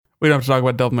We don't have to talk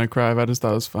about Devil May Cry. I just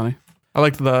thought it was funny. I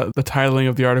liked the titling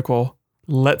of the article.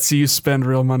 Lets you spend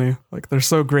real money. Like, they're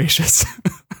so gracious.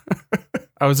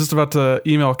 I was just about to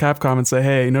email Capcom and say,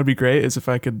 hey, you know what'd be great is if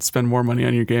I could spend more money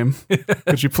on your game.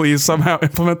 Could you please somehow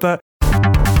implement that?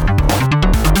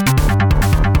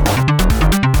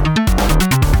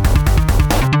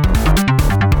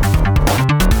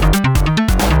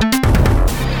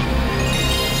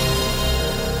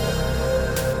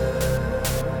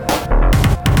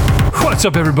 What's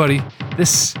up, everybody?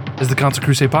 This is the Console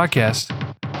Crusade Podcast.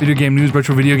 Video game news,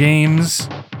 retro video games,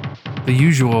 the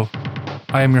usual.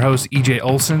 I am your host, EJ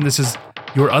Olson. This is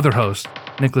your other host,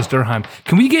 Nicholas Durheim.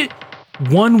 Can we get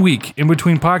 1 week in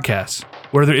between podcasts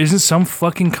where there isn't some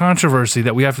fucking controversy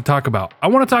that we have to talk about? I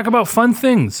want to talk about fun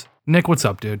things. Nick, what's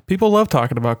up, dude? People love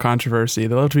talking about controversy.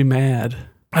 They love to be mad.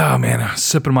 Oh, man.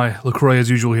 Sipping my LaCroix as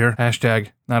usual here. Hashtag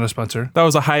not a sponsor. That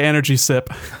was a high energy sip.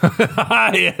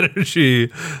 High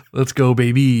energy. Let's go,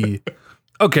 baby.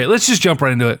 Okay, let's just jump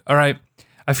right into it. All right.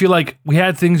 I feel like we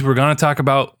had things we're going to talk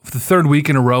about for the third week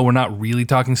in a row. We're not really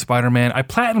talking Spider-Man. I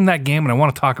platinumed that game and I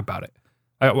want to talk about it.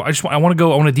 I want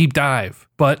to deep dive,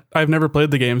 but I've never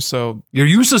played the game, so you're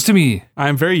useless to me.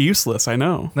 I'm very useless, I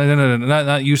know. No,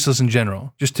 not useless in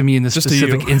general. Just to me in this Just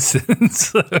specific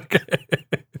instance. Okay.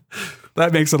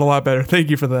 That makes it a lot better. Thank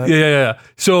you for that. Yeah.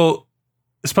 So,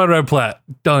 Spider-Man Plat,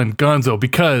 done, gonzo,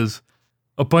 because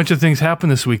a bunch of things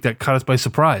happened this week that caught us by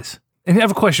surprise. And I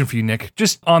have a question for you, Nick.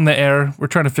 Just on the air, we're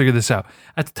trying to figure this out.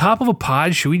 At the top of a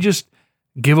pod, should we just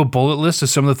give a bullet list of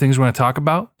some of the things we're going to talk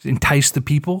about? Entice the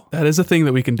people? That is a thing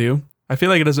that we can do. I feel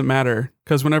like it doesn't matter,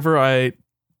 because whenever I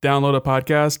download a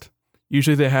podcast,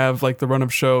 usually they have like the run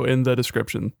of show in the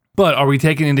description. But are we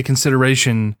taking into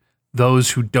consideration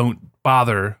those who don't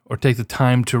bother or take the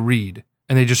time to read?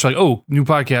 And they just like, oh, new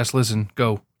podcast, listen,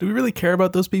 go. Do we really care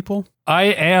about those people? I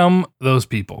am those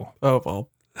people. Oh, well.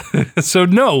 So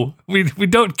no, we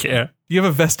don't care. You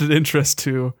have a vested interest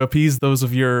to appease those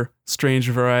of your strange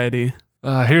variety.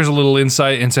 Here's a little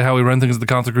insight into how we run things at the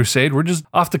Console Crusade. We're just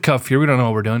off the cuff here. We don't know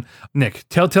what we're doing. Nick,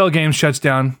 Telltale Games shuts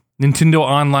down. Nintendo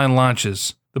Online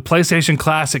launches. The PlayStation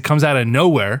Classic comes out of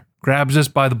nowhere, grabs us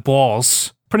by the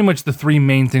balls. Pretty much the three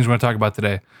main things we're going to talk about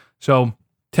today. So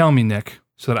tell me, Nick,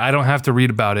 so that I don't have to read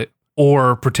about it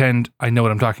or pretend I know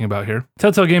what I'm talking about here.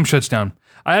 Telltale Games shuts down.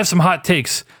 I have some hot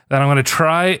takes that I'm going to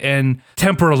try and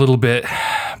temper a little bit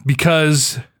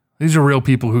because these are real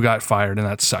people who got fired and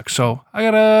that sucks. So I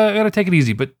gotta take it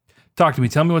easy, but talk to me.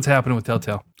 Tell me what's happening with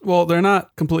Telltale. Well, they're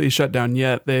not completely shut down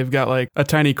yet. They've got like a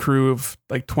tiny crew of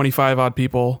like 25 odd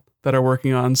people that are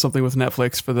working on something with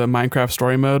Netflix for the Minecraft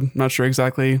story mode. I'm not sure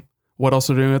exactly what else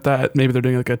they're doing with that. Maybe they're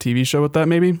doing like a TV show with that,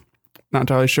 maybe. Not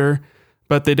entirely sure.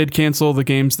 But they did cancel the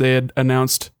games they had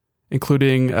announced,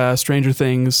 including Stranger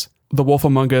Things, The Wolf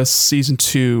Among Us Season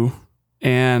 2,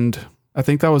 and I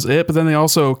think that was it. But then they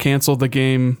also canceled the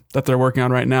game that they're working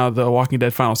on right now, The Walking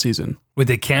Dead final season. Wait,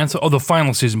 they cancel? Oh, the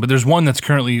final season, but there's one that's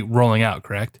currently rolling out,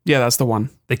 correct? Yeah, that's the one.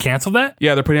 They canceled that?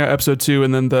 Yeah, they're putting out episode 2,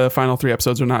 and then the final 3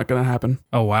 episodes are not going to happen.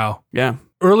 Oh, wow. Yeah.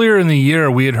 Earlier in the year,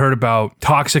 we had heard about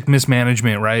toxic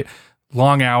mismanagement, right?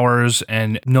 Long hours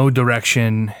and no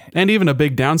direction. And even a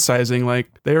big downsizing. Like,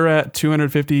 they were at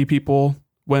 250 people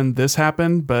when this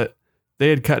happened, but they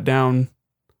had cut down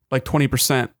like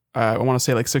 20%, I want to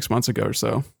say like 6 months ago or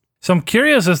so. So I'm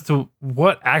curious as to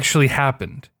what actually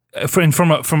happened.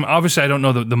 From obviously, I don't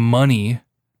know the money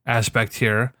aspect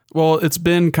here. Well, it's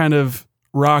been kind of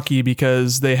rocky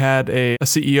because they had a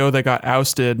CEO that got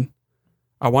ousted,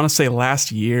 I want to say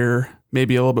last year,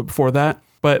 maybe a little bit before that,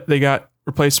 but they got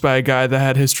replaced by a guy that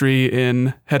had history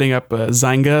in heading up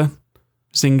Zynga,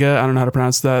 I don't know how to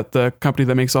pronounce that, the company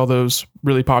that makes all those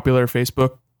really popular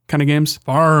Facebook kind of games.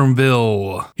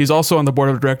 Farmville. He's also on the board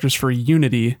of directors for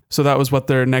Unity, so that was what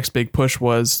their next big push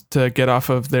was, to get off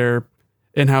of their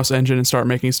in-house engine and start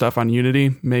making stuff on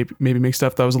Unity, maybe make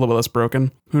stuff that was a little bit less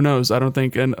broken. Who knows? I don't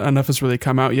think enough has really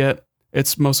come out yet.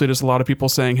 It's mostly just a lot of people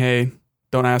saying, hey,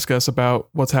 don't ask us about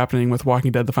what's happening with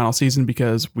Walking Dead the final season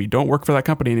because we don't work for that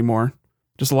company anymore.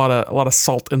 Just a lot of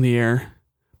salt in the air.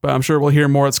 But I'm sure we'll hear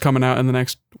more that's coming out in the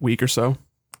next week or so.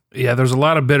 Yeah, there's a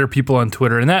lot of bitter people on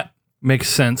Twitter, and that makes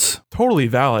sense. Totally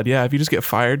valid, yeah, if you just get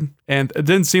fired. And it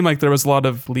didn't seem like there was a lot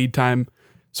of lead time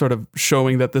sort of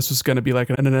showing that this was going to be like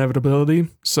an inevitability.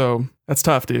 So that's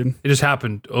tough, dude. It just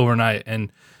happened overnight.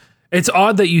 And it's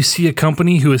odd that you see a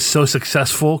company who is so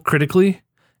successful critically,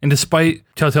 and despite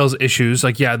Telltale's issues,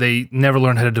 like, yeah, they never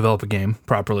learned how to develop a game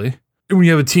properly. And when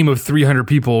you have a team of 300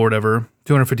 people or whatever,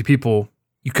 250 people,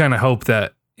 you kind of hope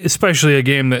that, especially a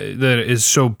game that is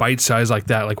so bite-sized like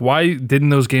that, like, why didn't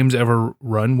those games ever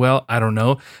run well? I don't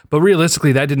know. But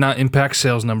realistically, that did not impact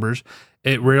sales numbers.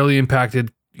 It rarely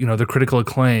impacted the critical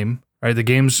acclaim, right? The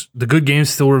good games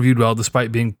still reviewed well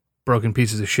despite being broken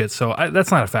pieces of shit. So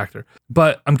that's not a factor.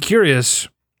 But I'm curious,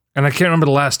 and I can't remember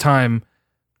the last time,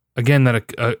 again,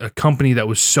 that a company that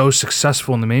was so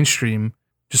successful in the mainstream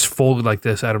just folded like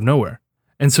this out of nowhere.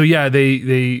 And so, yeah,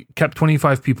 they kept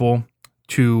 25 people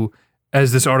to,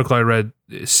 as this article I read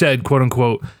said, quote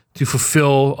unquote, to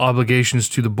fulfill obligations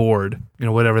to the board,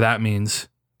 whatever that means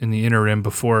in the interim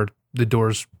before the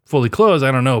doors fully close.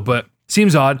 I don't know, but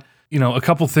seems odd. A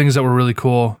couple things that were really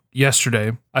cool.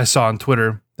 Yesterday, I saw on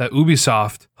Twitter that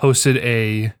Ubisoft hosted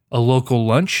a local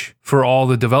lunch for all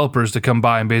the developers to come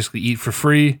by and basically eat for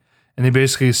free. And they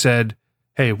basically said,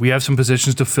 hey, we have some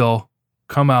positions to fill.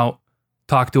 Come out,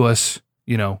 talk to us,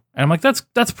 And I'm like,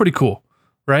 that's pretty cool,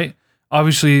 right?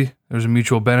 Obviously, there's a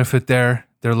mutual benefit there.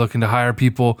 They're looking to hire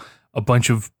people. A bunch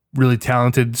of really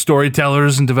talented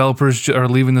storytellers and developers are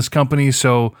leaving this company.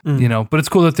 So, but it's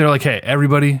cool that they're like, hey,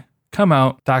 everybody, come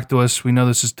out, talk to us. We know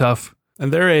this is tough.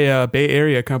 And they're a Bay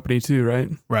Area company too, right?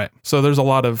 Right. So there's a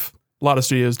lot of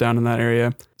studios down in that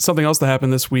area. Something else that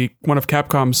happened this week, one of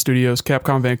Capcom's studios,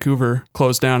 Capcom Vancouver,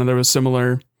 closed down, and there was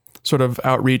similar sort of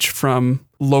outreach from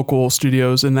local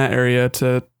studios in that area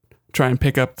to try and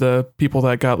pick up the people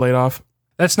that got laid off.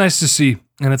 That's nice to see.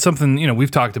 And it's something,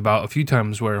 we've talked about a few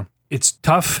times where it's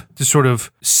tough to sort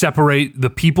of separate the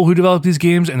people who develop these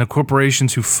games and the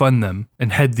corporations who fund them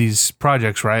and head these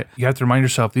projects, right? You have to remind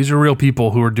yourself, these are real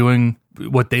people who are doing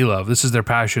what they love. This is their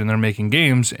passion, and they're making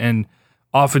games. And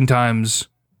oftentimes,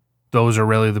 those are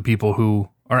really the people who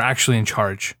are actually in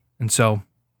charge. And so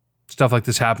stuff like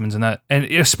this happens, and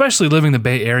especially living in the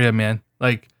Bay Area, man,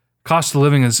 like cost of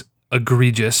living is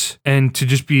egregious, and to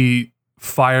just be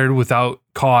fired without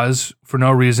cause for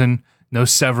no reason, no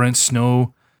severance,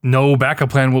 no backup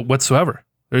plan whatsoever.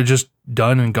 They're just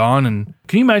done and gone. And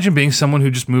can you imagine being someone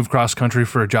who just moved cross country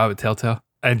for a job at Telltale?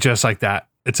 And just like that,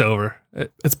 it's over.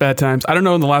 It's bad times. I don't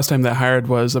know when the last time that hired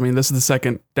was. I mean, this is the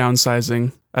second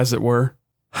downsizing, as it were.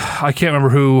 I can't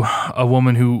remember a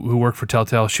woman who worked for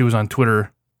Telltale, she was on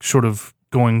Twitter sort of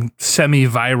going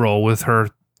semi-viral with her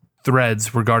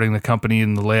threads regarding the company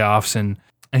and the layoffs.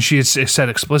 And she had said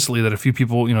explicitly that a few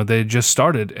people, they had just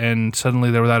started and suddenly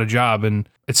they're without a job, and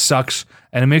it sucks.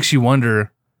 And it makes you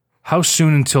wonder how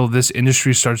soon until this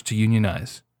industry starts to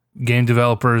unionize. Game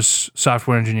developers,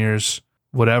 software engineers,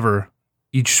 whatever,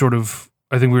 each sort of,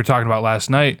 I think we were talking about last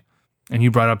night, and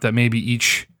you brought up that maybe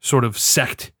each sort of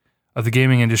sect of the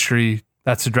gaming industry,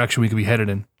 that's the direction we could be headed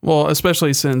in. Well,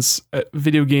 especially since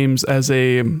video games as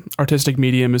a artistic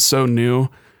medium is so new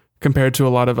compared to a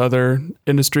lot of other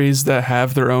industries that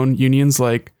have their own unions.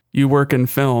 Like, you work in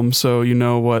film, so you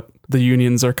know what the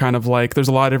unions are kind of like. There's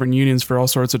a lot of different unions for all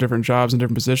sorts of different jobs and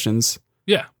different positions.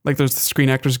 Yeah. Like, there's the Screen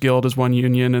Actors Guild is one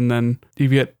union, and then you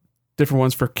get different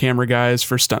ones for camera guys,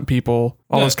 for stunt people,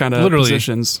 all those kind of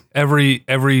positions.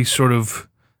 Every sort of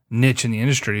niche in the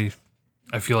industry,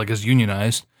 I feel like, is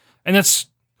unionized. And that's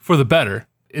for the better.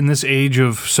 In this age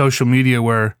of social media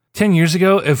where 10 years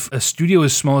ago, if a studio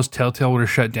as small as Telltale would have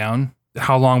shut down,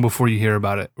 how long before you hear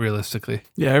about it, realistically?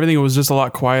 Yeah, everything was just a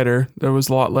lot quieter. There was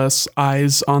a lot less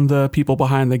eyes on the people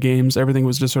behind the games. Everything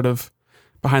was just sort of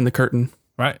behind the curtain.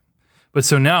 Right. But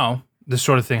so now this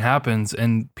sort of thing happens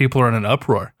and people are in an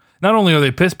uproar. Not only are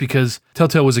they pissed because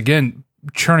Telltale was, again,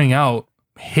 churning out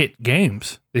hit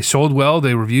games. They sold well,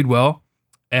 they reviewed well,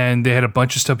 and they had a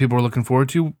bunch of stuff people were looking forward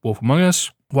to. Wolf Among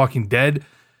Us, Walking Dead.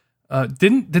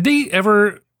 Did they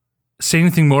ever say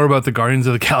anything more about the Guardians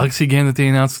of the Galaxy game that they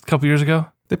announced a couple years ago?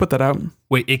 They put that out.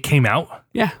 Wait, it came out?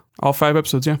 Yeah, all 5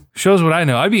 episodes, yeah. Shows what I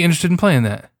know. I'd be interested in playing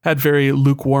that. Had very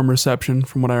lukewarm reception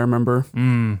from what I remember.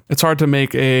 It's hard to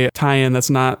make a tie-in that's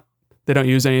not, they don't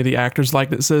use any of the actors'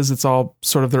 likenesses. It's all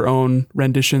sort of their own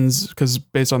renditions because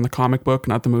based on the comic book,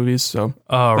 not the movies. So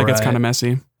that gets kind of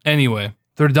messy. Anyway,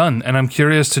 they're done. And I'm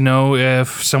curious to know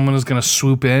if someone is going to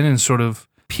swoop in and sort of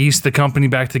piece the company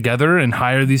back together and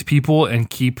hire these people and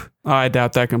keep... I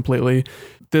doubt that completely.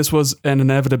 This was an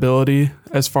inevitability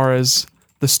as far as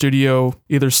the studio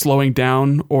either slowing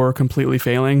down or completely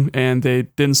failing, and they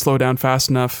didn't slow down fast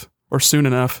enough or soon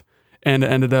enough, and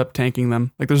it ended up tanking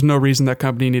them. Like, there's no reason that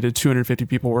company needed 250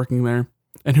 people working there.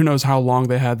 And who knows how long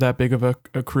they had that big of a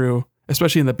crew,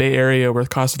 especially in the Bay Area where the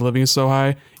cost of living is so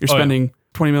high. You're spending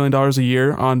 $20 million a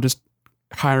year on just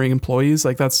hiring employees.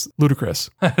 Like, that's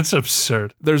ludicrous. That's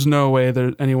absurd. There's no way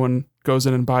that anyone goes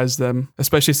in and buys them,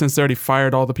 especially since they already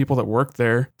fired all the people that worked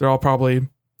there. They're all probably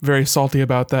very salty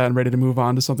about that and ready to move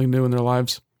on to something new in their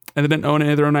lives. And they didn't own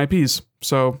any of their own IPs,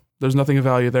 so there's nothing of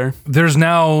value there. There's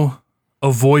now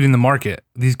a void in the market.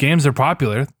 These games are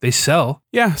popular. They sell.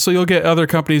 Yeah, so you'll get other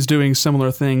companies doing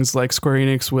similar things like Square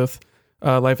Enix with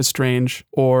Life is Strange,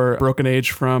 or Broken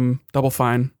Age from Double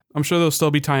Fine. I'm sure there'll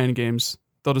still be tie-in games.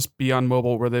 They'll just be on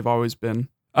mobile where they've always been.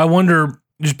 I wonder,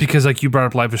 just because like you brought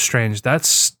up Life is Strange,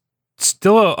 that's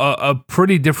still a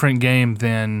pretty different game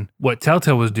than what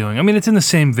Telltale was doing. I mean, it's in the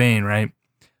same vein, right?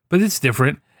 But it's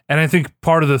different. And I think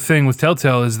part of the thing with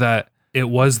Telltale is that it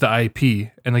was the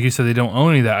IP, and like you said, they don't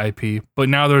own any of that IP. But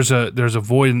now there's a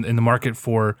void in the market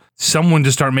for someone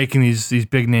to start making these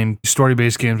big name story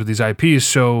based games with these IPs.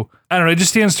 So I don't know. It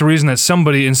just stands to reason that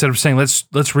somebody, instead of saying let's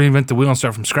reinvent the wheel and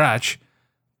start from scratch,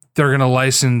 they're gonna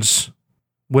license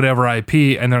whatever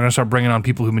IP, and they're gonna start bringing on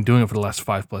people who've been doing it for the last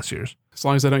 5+ years. As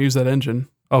long as they don't use that engine.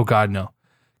 Oh God, no.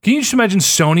 Can you just imagine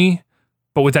Sony,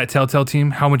 but with that Telltale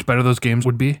team, how much better those games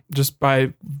would be? Just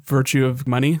by virtue of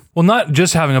money? Well, not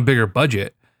just having a bigger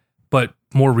budget, but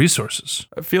more resources.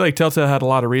 I feel like Telltale had a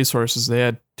lot of resources. They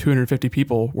had 250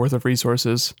 people worth of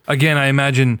resources. Again, I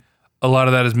imagine a lot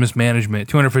of that is mismanagement.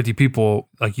 250 people,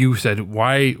 like you said,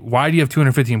 why do you have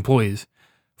 250 employees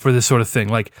for this sort of thing?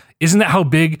 Like, isn't that how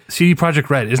big CD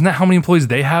Projekt Red, isn't that how many employees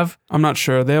they have? I'm not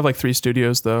sure. They have like 3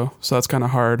 studios though, so that's kind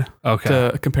of hard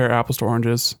to compare apples to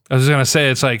oranges. I was just gonna say,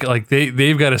 it's like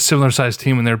they've got a similar sized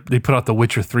team when they put out The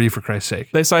Witcher 3, for Christ's sake.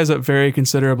 They size up very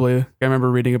considerably. I remember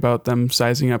reading about them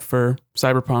sizing up for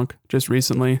Cyberpunk just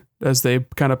recently as they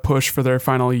kind of push for their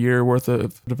final year worth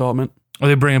of development. Are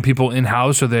they bringing people in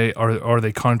house, or are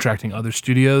they contracting other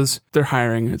studios? They're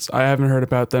hiring. I haven't heard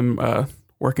about them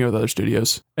working with other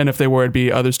studios. And if they were, it'd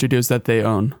be other studios that they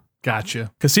own.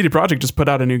 Gotcha. Because CD Projekt just put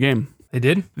out a new game. They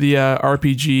did? The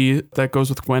RPG that goes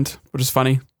with Gwent, which is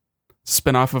funny. It's a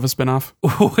spin-off of a spin-off.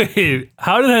 Wait,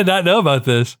 how did I not know about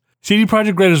this? CD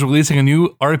Projekt Red is releasing a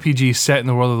new RPG set in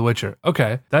the world of The Witcher.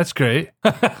 Okay, that's great.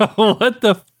 What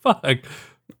the fuck?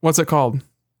 What's it called?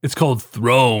 It's called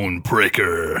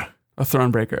Thronebreaker. A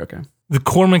Thronebreaker, okay. The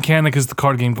core mechanic is the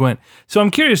card game Gwent. So I'm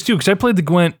curious too, because I played the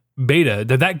Gwent beta.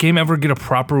 Did that game ever get a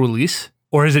proper release?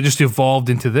 Or has it just evolved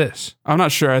into this? I'm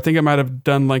not sure. I think it might have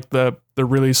done like the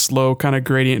really slow kind of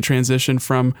gradient transition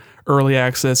from early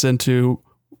access into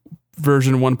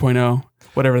version 1.0,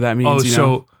 whatever that means.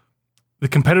 So the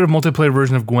competitive multiplayer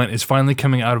version of Gwent is finally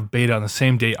coming out of beta on the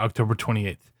same date, October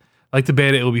 28th. Like the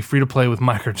beta, it will be free to play with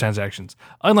microtransactions.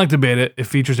 Unlike the beta, it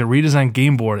features a redesigned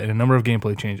game board and a number of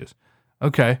gameplay changes.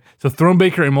 Okay, so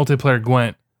Thronebreaker and multiplayer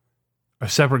Gwent are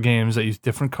separate games that use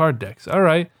different card decks. All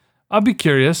right, I'll be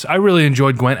curious. I really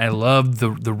enjoyed Gwent. I loved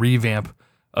the revamp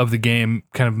of the game,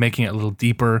 kind of making it a little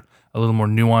deeper, a little more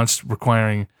nuanced,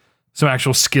 requiring some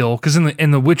actual skill. Because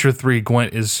in the Witcher 3,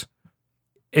 Gwent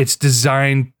it's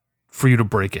designed for you to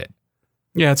break it.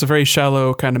 Yeah, it's a very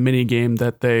shallow kind of mini game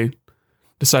that they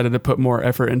decided to put more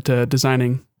effort into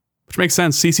designing, which makes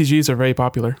sense. CCGs are very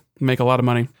popular, make a lot of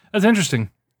money. That's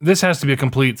interesting. This has to be a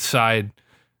complete side.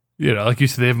 Like you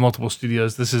said, they have multiple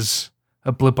studios. This is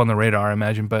a blip on the radar, I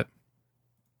imagine. But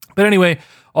anyway,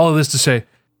 all of this to say,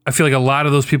 I feel like a lot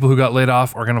of those people who got laid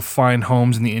off are going to find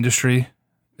homes in the industry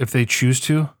if they choose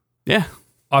to. Yeah.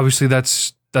 Obviously,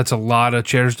 that's a lot of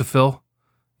chairs to fill.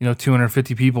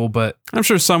 250 people, but I'm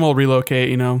sure some will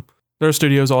relocate. There are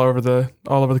studios all over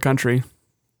the country.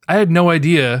 I had no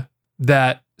idea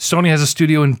that Sony has a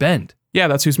studio in Bend. Yeah,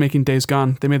 that's who's making Days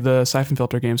Gone. They made the Siphon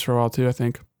Filter games for a while too, I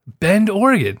think. Bend,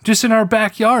 Oregon, just in our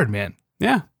backyard, man.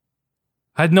 Yeah.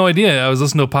 I had no idea. I was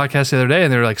listening to a podcast the other day,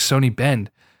 and they were like, Sony Bend.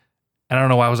 And I don't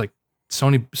know why I was like,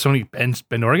 Sony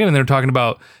Bend, Oregon? And they were talking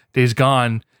about Days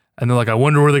Gone, and they're like, I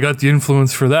wonder where they got the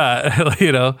influence for that,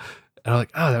 And I'm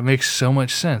like, oh, that makes so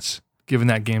much sense, given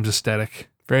that game's aesthetic.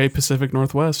 Very Pacific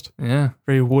Northwest. Yeah.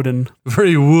 Very wooden.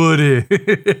 Very wooden.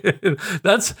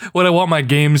 That's what I want my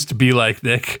games to be like,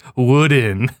 Nick.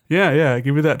 Wooden. Yeah.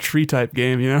 Give me that tree type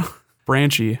game,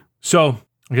 Branchy. So,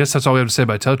 I guess that's all we have to say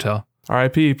about Telltale.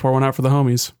 R.I.P. Pour one out for the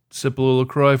homies. Sip a little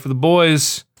LaCroix for the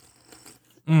boys.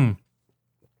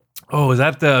 Oh, is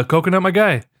that the coconut, my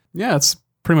guy? Yeah, it's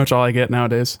pretty much all I get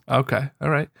nowadays. Okay. All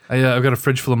right. I've got a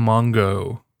fridge full of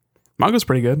Mongo. Mongo's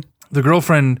pretty good. The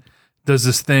girlfriend does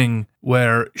this thing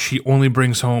where she only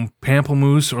brings home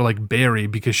pamplemousse or like berry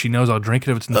because she knows I'll drink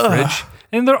it if it's in the fridge.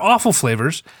 And they're awful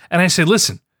flavors. And I say,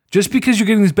 listen, just because you're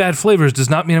getting these bad flavors does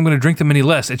not mean I'm going to drink them any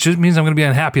less. It just means I'm going to be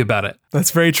unhappy about it. That's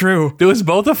very true. Do us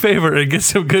both a favor and get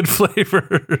some good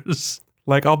flavors.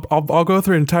 Like I'll go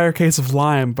through an entire case of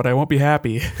lime, but I won't be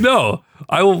happy. No,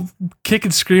 I will kick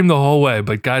and scream the whole way.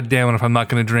 But goddamn it, if I'm not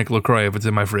going to drink LaCroix if it's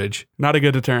in my fridge. Not a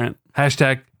good deterrent.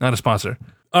 Hashtag not a sponsor.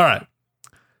 All right.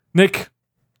 Nick,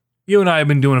 you and I have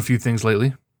been doing a few things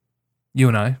lately. You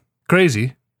and I.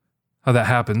 Crazy how that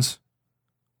happens.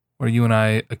 Where you and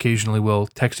I occasionally will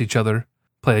text each other,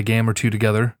 play a game or two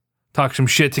together, talk some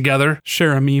shit together.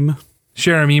 Share a meme.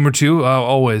 Share a meme or two,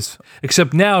 always.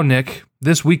 Except now, Nick,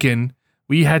 this weekend,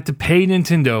 we had to pay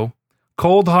Nintendo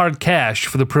cold hard cash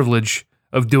for the privilege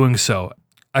of doing so.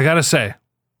 I gotta say,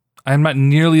 I'm not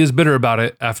nearly as bitter about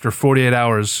it after 48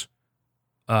 hours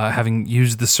having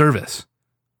used the service.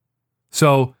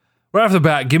 So, right off the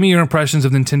bat, give me your impressions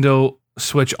of Nintendo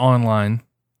Switch Online.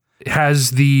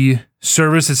 Has the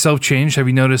service itself changed? Have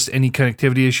you noticed any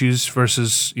connectivity issues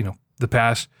versus, the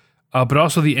past? But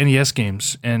also the NES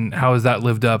games, and how has that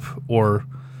lived up or,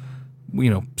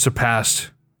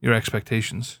 surpassed your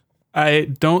expectations?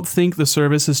 I don't think the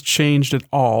service has changed at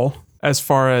all as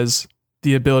far as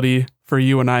the ability for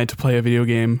you and I to play a video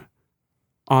game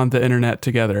on the internet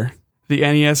together. The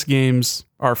NES games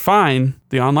are fine.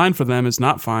 The online for them is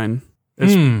not fine.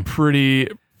 It's pretty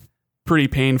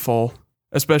painful,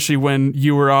 especially when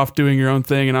you were off doing your own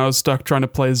thing and I was stuck trying to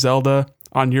play Zelda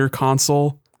on your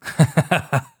console.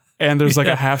 And there's like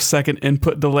a half-second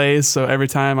input delay, so every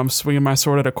time I'm swinging my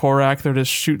sword at a Korak, they're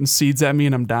just shooting seeds at me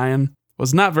and I'm dying. It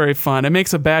was not very fun. It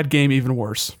makes a bad game even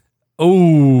worse.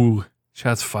 Oh,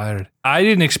 shots fired. I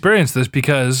didn't experience this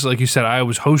because, like you said, I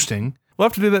was hosting. We'll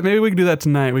have to do that. Maybe we can do that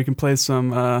tonight. We can play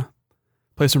some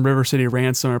River City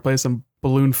Ransom or play some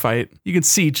Balloon Fight. You can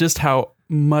see just how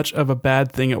much of a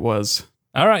bad thing it was.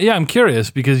 All right, yeah, I'm curious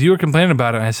because you were complaining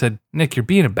about it, and I said, Nick, you're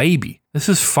being a baby. This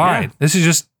is fine. Yeah. This is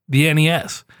just the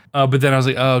NES. But then I was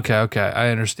like, oh, okay, I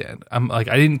understand. I'm like,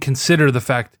 I didn't consider the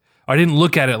fact, I didn't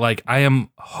look at it like I am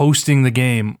hosting the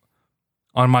game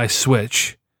on my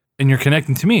Switch, and you're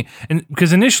connecting to me. And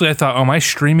because initially I thought, oh, am I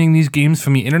streaming these games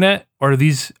from the internet, or are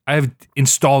these? I've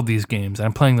installed these games and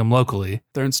I'm playing them locally.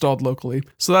 They're installed locally,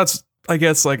 so that's, I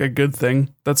guess, like a good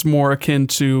thing. That's more akin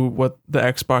to what the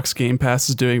Xbox Game Pass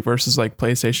is doing versus like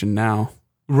PlayStation Now.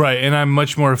 Right, and I'm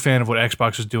much more a fan of what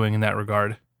Xbox is doing in that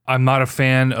regard. I'm not a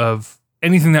fan of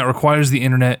anything that requires the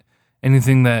internet,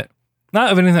 anything that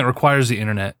requires the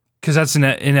internet, because that's an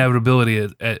inevitability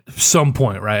at some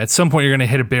point, right? At some point, you're going to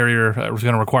hit a barrier that's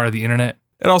going to require the internet.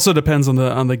 It also depends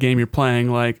on the game you're playing.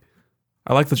 Like,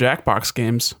 I like the Jackbox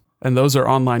games, and those are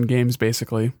online games,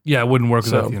 basically. Yeah, it wouldn't work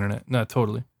without the internet. No,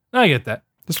 totally. I get that.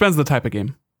 This depends on the type of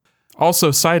game.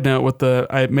 Also, side note,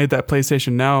 I made that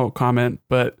PlayStation Now comment,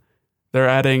 but they're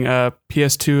adding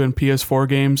PS2 and PS4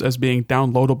 games as being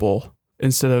downloadable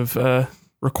instead of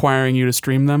requiring you to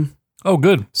stream them. Oh,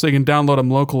 good. So you can download them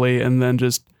locally and then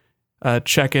just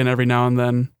check in every now and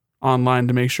then online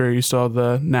to make sure you still have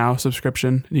the Now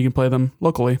subscription and you can play them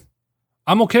locally.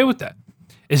 I'm okay with that.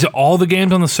 Is it all the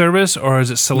games on the service or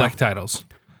is it select titles?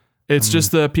 It's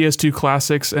just the PS2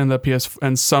 classics and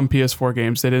and some PS4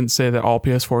 games. They didn't say that all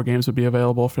PS4 games would be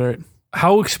available for it.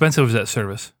 How expensive is that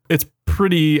service? It's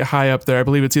pretty high up there. I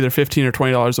believe it's either $15 or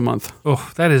 $20 a month.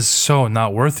 Oh, that is so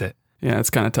not worth it. Yeah, it's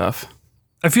kind of tough.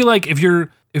 I feel like if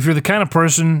you're the kind of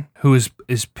person who is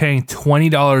paying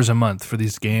 $20 a month for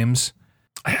these games,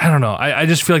 I don't know. I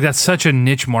just feel like that's such a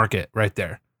niche market right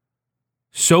there.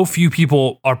 So few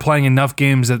people are playing enough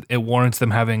games that it warrants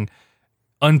them having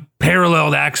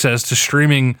unparalleled access to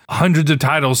streaming hundreds of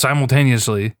titles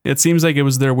simultaneously. It seems like it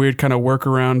was their weird kind of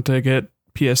workaround to get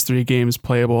PS3 games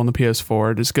playable on the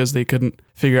PS4 just because they couldn't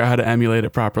figure out how to emulate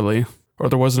it properly, or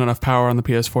there wasn't enough power on the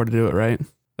PS4 to do it right.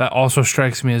 That also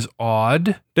strikes me as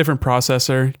odd. Different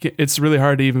processor. It's really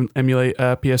hard to even emulate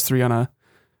PS3 on a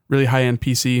really high-end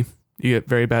PC. You get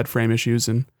very bad frame issues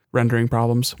and rendering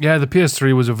problems. Yeah, the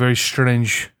PS3 was a very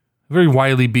strange, very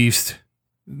wily beast.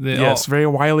 Very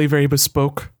wily, very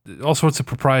bespoke. All sorts of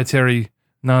proprietary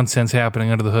nonsense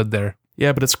happening under the hood there.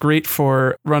 Yeah, but it's great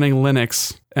for running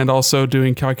Linux and also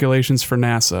doing calculations for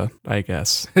NASA, I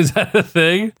guess. Is that a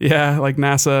thing? Yeah, like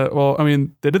NASA. Well, I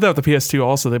mean, they did that with the PS2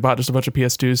 also. They bought just a bunch of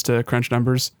PS2s to crunch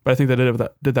numbers, but I think they did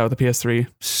that with the PS3.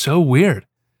 So weird.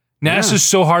 NASA's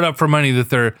so hard up for money that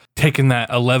they're taking that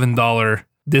 $11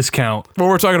 discount. Well,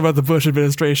 we're talking about the Bush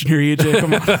administration here, EJ.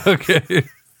 Come on. Okay,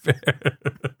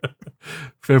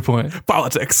 fair point.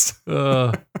 Politics.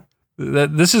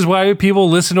 This is why people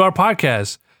listen to our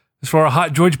podcast. It's for our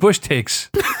hot George Bush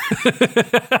takes.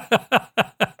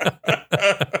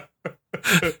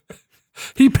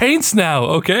 He paints now,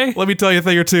 okay? Let me tell you a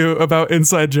thing or two about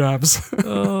inside jobs.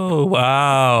 Oh,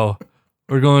 wow.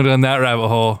 We're going down that rabbit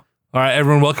hole. All right,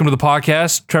 everyone, welcome to the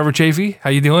podcast. Trevor Chafee, how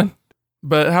you doing?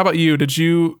 But how about you?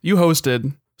 You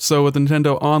hosted, so with the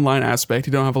Nintendo Online aspect,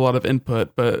 you don't have a lot of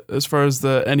input, but as far as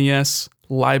the NES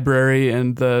library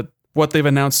and what they've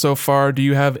announced so far, do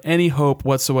you have any hope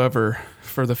whatsoever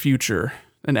for the future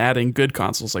and adding good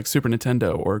consoles like Super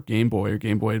Nintendo or Game Boy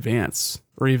Advance,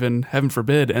 or even, heaven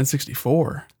forbid,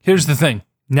 N64? Here's the thing.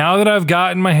 Now that I've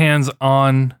gotten my hands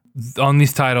on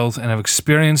these titles and I've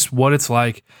experienced what it's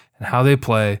like and how they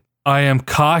play, I am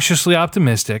cautiously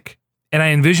optimistic And I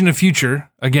envision a future,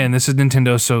 again, this is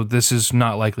Nintendo, so this is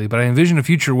not likely, but I envision a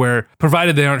future where,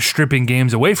 provided they aren't stripping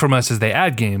games away from us as they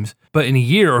add games, but in a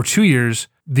year or 2 years,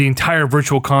 the entire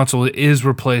virtual console is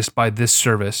replaced by this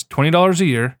service, $20 a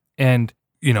year, and,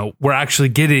 we're actually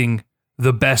getting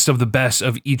the best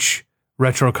of each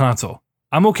retro console.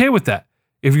 I'm okay with that.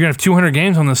 If you're going to have 200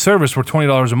 games on the service for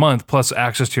 $20 a month, plus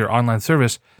access to your online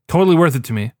service, totally worth it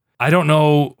to me. I don't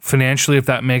know financially if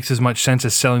that makes as much sense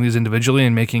as selling these individually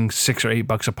and making $6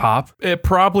 or $8 a pop. It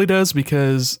probably does,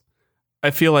 because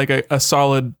I feel like a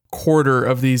solid quarter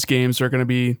of these games are going to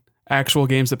be actual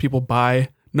games that people buy.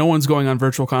 No one's going on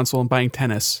Virtual Console and buying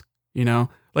tennis,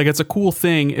 Like, it's a cool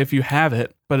thing if you have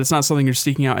it, but it's not something you're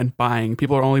seeking out and buying.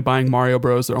 People are only buying Mario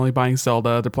Bros. They're only buying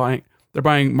Zelda. They're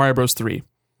buying Mario Bros. 3.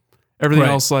 Everything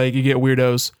else, like, you get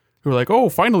weirdos who are like, oh,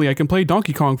 finally I can play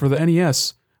Donkey Kong for the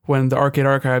NES. When the Arcade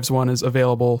Archives one is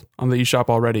available on the eShop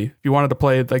already. If you wanted to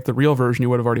play like the real version, you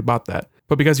would have already bought that.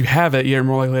 But because you have it, you're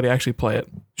more likely to actually play it.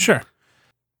 Sure.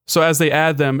 So as they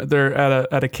add them, they're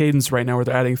at a cadence right now where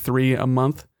they're adding 3 a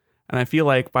month. And I feel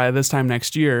like by this time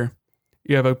next year,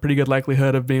 you have a pretty good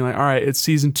likelihood of being like, all right, it's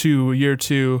season 2, year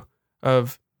 2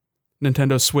 of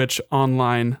Nintendo Switch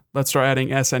Online. Let's start adding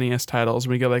SNES titles.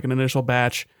 We get like an initial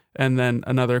batch and then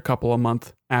another couple a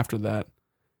month after that.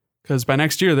 Because by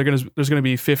next year, there's going to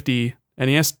be 50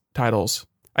 NES titles.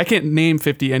 I can't name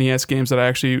 50 NES games that I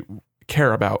actually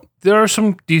care about. There are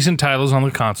some decent titles on the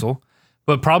console,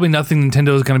 but probably nothing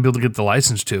Nintendo is going to be able to get the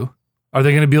license to. Are they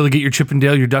going to be able to get your Chip and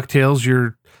Dale, your DuckTales,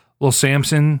 your little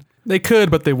Samson? They could,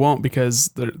 but they won't,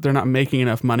 because they're not making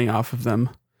enough money off of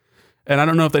them. And I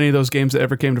don't know if any of those games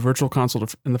ever came to Virtual Console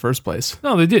in the first place.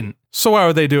 No, they didn't. So why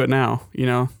would they do it now,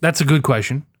 That's a good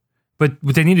question. But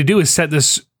what they need to do is set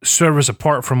this service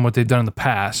apart from what they've done in the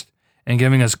past, and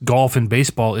giving us golf and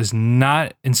baseball is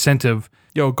not incentive.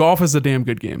 Yo, golf is a damn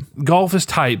good game. Golf is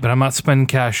tight, but I'm not spending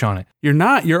cash on it. You're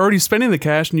not. You're already spending the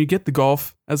cash, and you get the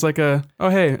golf as like a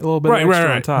little bit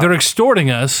extra on top. They're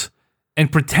extorting us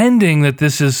and pretending that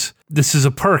this is a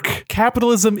perk.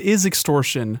 Capitalism is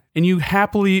extortion, and you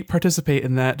happily participate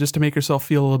in that just to make yourself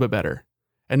feel a little bit better.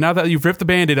 And now that you've ripped the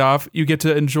Band-Aid off, you get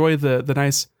to enjoy the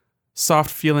nice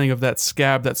soft feeling of that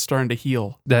scab that's starting to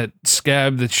heal. That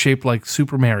scab that's shaped like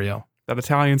Super Mario. That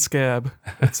Italian scab.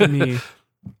 That's me.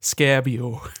 Scab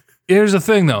you. Here's the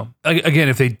thing, though. Again,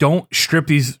 if they don't strip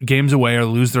these games away or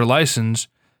lose their license,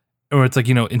 or it's like,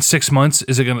 in 6 months,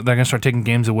 they're going to start taking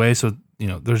games away, so,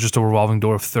 there's just a revolving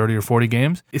door of 30 or 40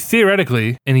 games.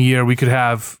 Theoretically, in a year, we could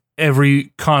have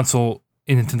every console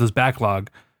in Nintendo's backlog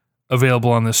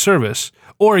available on this service.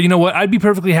 Or, you know what? I'd be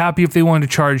perfectly happy if they wanted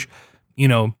to charge,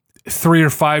 $3 or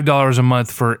 $5 a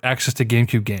month for access to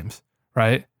GameCube games,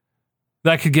 right?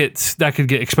 That could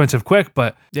get expensive quick,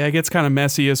 but yeah, it gets kind of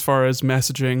messy as far as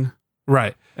messaging,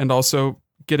 right? And also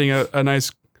getting a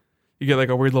nice, you get like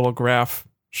a weird little graph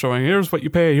showing here's what you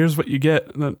pay, here's what you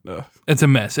get. And then, it's a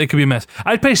mess. It could be a mess.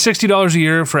 I'd pay $60 a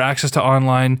year for access to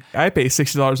online. I pay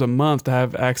 $60 a month to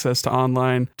have access to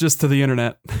online, just to the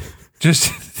internet.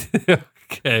 Just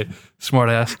okay, smart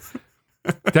ass.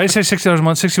 Did I say $60 a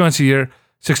month? 60 months a year.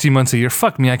 60 months a year.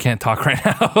 Fuck me, I can't talk right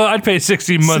now. I'd pay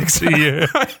 60 months a year.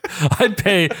 I'd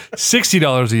pay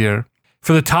 $60 a year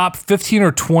for the top 15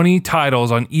 or 20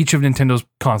 titles on each of Nintendo's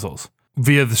consoles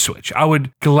via the Switch. I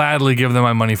would gladly give them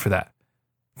my money for that.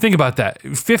 Think about that.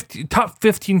 Top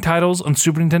 15 titles on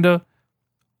Super Nintendo,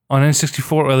 on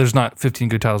N64. Well, there's not 15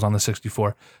 good titles on the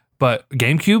 64. But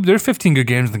GameCube, there are 15 good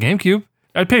games on the GameCube.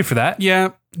 I'd pay for that.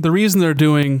 Yeah, the reason they're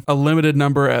doing a limited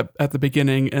number at the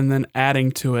beginning and then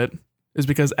adding to it is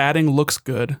because adding looks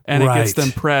good, and it gets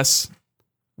them press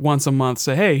once a month.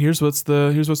 Say, hey, here's what's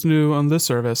new on this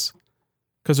service,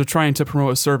 because they're trying to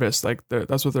promote a service. Like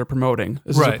that's what they're promoting.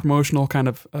 This is a promotional kind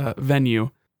of venue.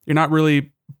 You're not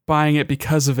really buying it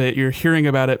because of it. You're hearing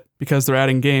about it because they're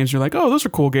adding games. You're like, oh, those are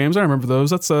cool games. I remember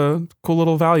those. That's a cool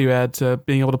little value add to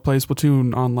being able to play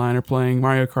Splatoon online or playing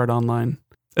Mario Kart online.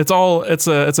 It's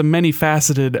a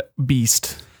many-faceted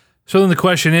beast. So then the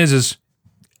question is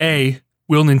A,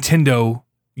 will Nintendo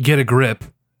get a grip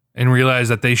and realize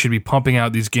that they should be pumping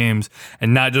out these games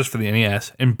and not just for the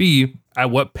NES? And B, at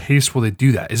what pace will they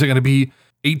do that? Is it going to be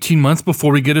 18 months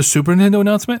before we get a Super Nintendo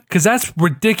announcement? Because that's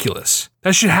ridiculous.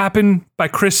 That should happen by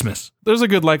Christmas. There's a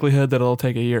good likelihood that it'll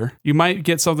take a year. You might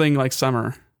get something like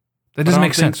summer. That doesn't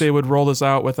make sense. I don't think they would roll this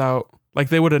out without, like,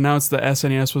 they would announce the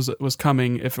SNES was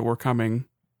coming if it were coming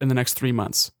in the next 3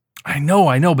 months. I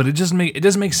know, but it doesn't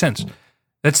make sense.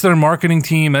 That's their marketing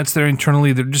team. That's their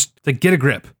internally. They're just like, get a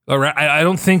grip. All right. I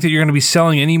don't think that you're going to be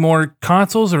selling any more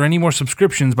consoles or any more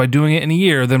subscriptions by doing it in a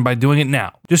year than by doing it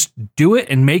now. Just do it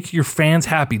and make your fans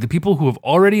happy. The people who have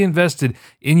already invested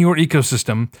in your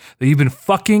ecosystem that you've been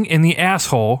fucking in the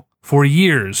asshole for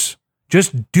years.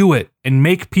 Just do it and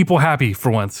make people happy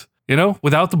for once. You know,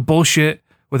 without the bullshit,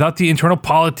 without the internal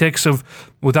politics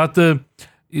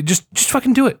just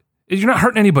fucking do it. You're not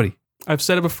hurting anybody. I've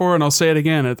said it before and I'll say it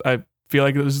again. I feel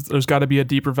like there's got to be a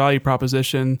deeper value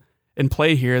proposition in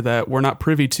play here that we're not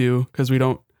privy to because we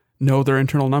don't know their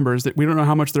internal numbers. We don't know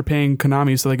how much they're paying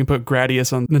Konami so they can put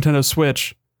Gradius on Nintendo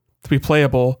Switch to be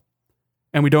playable.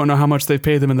 And we don't know how much they've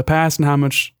paid them in the past and how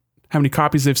many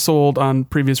copies they've sold on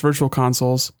previous virtual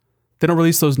consoles. They don't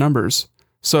release those numbers.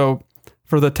 So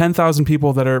for the 10,000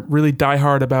 people that are really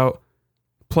diehard about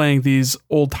playing these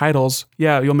old titles,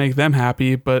 yeah, you'll make them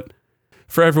happy, but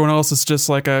for everyone else, it's just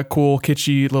like a cool,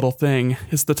 kitschy little thing.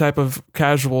 It's the type of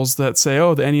casuals that say,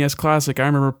 oh, the NES Classic, I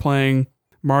remember playing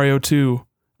Mario 2.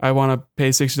 I want to pay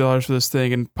 $60 for this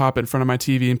thing and pop it in front of my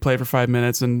TV and play it for 5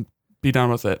 minutes and be done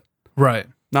with it. Right.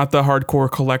 Not the hardcore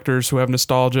collectors who have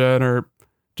nostalgia and are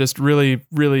just really,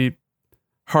 really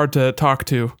hard to talk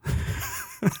to.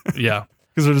 Yeah.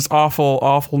 Because they're just awful,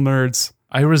 awful nerds.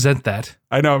 I resent that.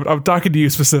 I know. I'm talking to you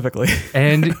specifically.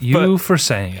 And you for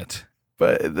saying it.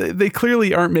 But they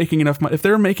clearly aren't making enough money. If they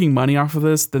were making money off of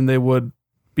this, then they would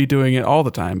be doing it all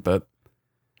the time. But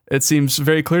it seems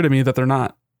very clear to me that they're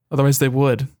not. Otherwise, they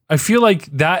would. I feel like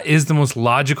that is the most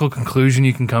logical conclusion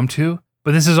you can come to.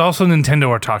 But this is also Nintendo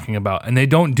we're talking about, and they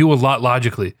don't do a lot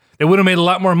logically. They would have made a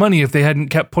lot more money if they hadn't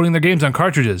kept putting their games on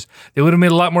cartridges. They would have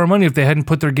made a lot more money if they hadn't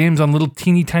put their games on little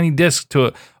teeny tiny discs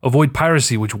to avoid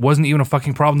piracy, which wasn't even a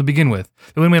fucking problem to begin with.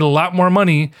 They would have made a lot more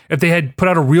money if they had put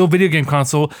out a real video game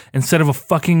console instead of a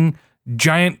fucking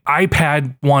giant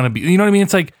iPad wannabe. You know what I mean?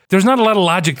 It's like, there's not a lot of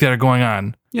logic there going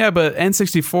on. Yeah, but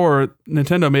N64,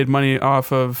 Nintendo made money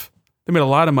they made a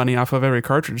lot of money off of every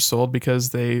cartridge sold because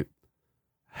they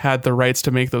had the rights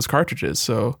to make those cartridges.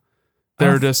 So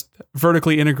they're just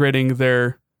vertically integrating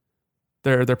their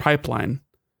pipeline.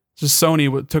 Just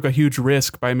Sony took a huge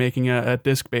risk by making a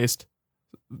disc-based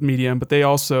medium, but they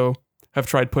also have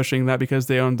tried pushing that because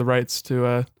they owned the rights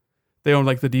to they owned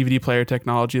like the DVD player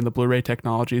technology and the Blu-ray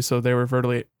technology, so they were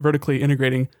vertically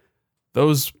integrating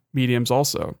those mediums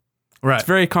also. Right. It's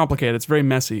very complicated. It's very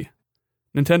messy.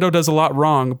 Nintendo does a lot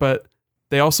wrong, but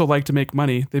they also like to make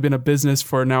money. They've been a business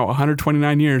for now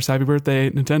 129 years. Happy birthday,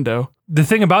 Nintendo. The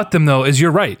thing about them, though, is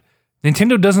you're right.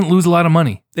 Nintendo doesn't lose a lot of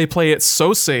money. They play it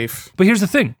so safe. But here's the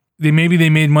thing. Maybe they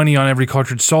made money on every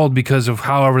cartridge sold because of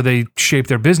however they shaped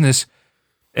their business.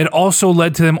 It also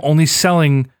led to them only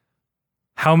selling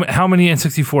how many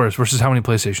N64s versus how many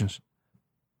PlayStations?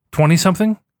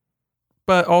 20-something?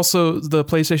 But also, the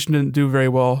PlayStation didn't do very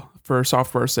well for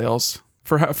software sales.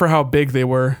 For how big they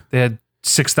were. They had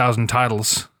 6,000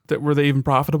 titles. Were they even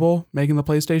profitable making the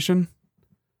PlayStation?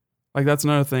 Like, that's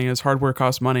another thing, is hardware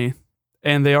costs money.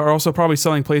 And they are also probably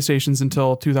selling PlayStations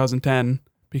until 2010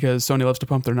 because Sony loves to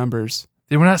pump their numbers.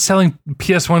 They were not selling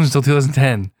PS1s until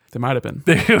 2010. They might have been.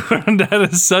 That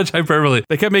is such hyperbole.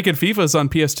 They kept making FIFAs on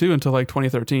PS2 until like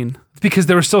 2013. Because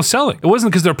they were still selling. It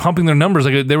wasn't because they're pumping their numbers.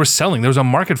 Like, they were selling. There was a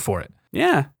market for it.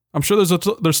 Yeah. I'm sure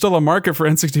there's still a market for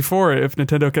N64 if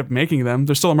Nintendo kept making them.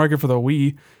 There's still a market for the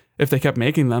Wii if they kept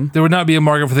making them. There would not be a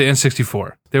market for the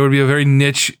N64. There would be a very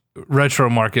niche retro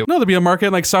market. No, there'd be a market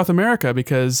in like South America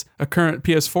because a current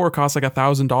PS4 costs like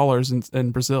 $1,000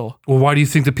 in Brazil. Well, why do you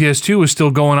think the PS2 was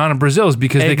still going on in Brazil? Is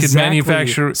because they could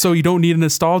manufacture. So you don't need a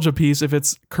nostalgia piece if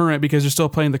it's current because you're still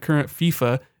playing the current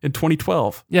FIFA in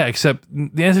 2012. Yeah, except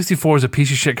the N64 is a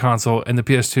piece of shit console and the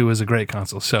PS2 is a great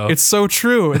console. So it's so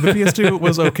true. The PS2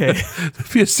 was okay. The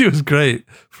PS2 was great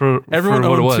for everyone for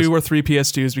what owned it was. 2 or 3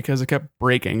 PS2s because it kept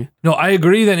breaking. No, I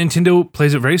agree that Nintendo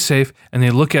plays it very safe and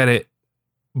they look at it.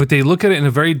 But they look at it in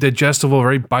a very digestible,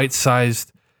 very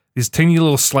bite-sized, these tiny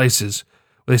little slices.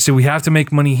 Where they say, we have to make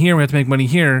money here, we have to make money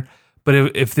here.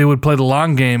 But if they would play the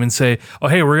long game and say, oh,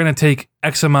 hey, we're going to take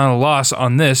X amount of loss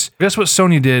on this. Guess what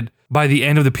Sony did by the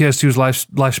end of the PS2's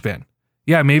lifespan?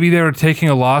 Yeah, maybe they were taking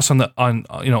a loss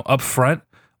up front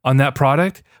on that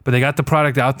product, but they got the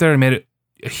product out there and made it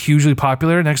hugely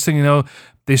popular. Next thing you know,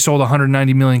 they sold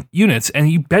 190 million units, and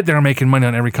you bet they're making money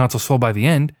on every console sold by the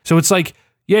end. So it's like,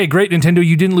 yeah, great, Nintendo,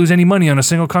 you didn't lose any money on a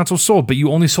single console sold, but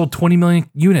you only sold 20 million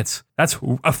units. That's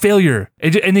a failure.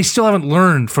 And they still haven't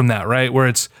learned from that, right? Where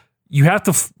it's, you have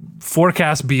to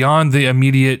forecast beyond the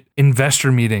immediate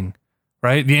investor meeting,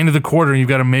 right? The end of the quarter, you've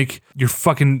got to make your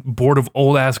fucking board of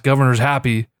old-ass governors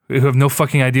happy who have no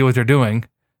fucking idea what they're doing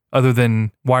other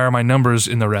than, why are my numbers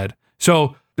in the red?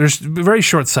 So They're very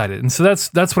short-sighted. And so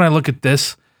that's when I look at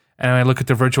this and I look at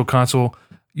the Virtual Console.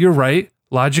 You're right.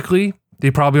 Logically,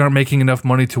 they probably aren't making enough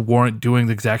money to warrant doing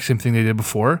the exact same thing they did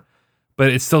before. But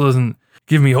it still doesn't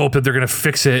give me hope that they're going to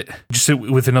fix it just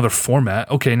with another format.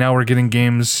 Okay, now we're getting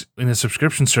games in a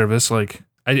subscription service. Like,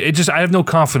 I have no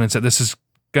confidence that this is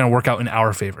going to work out in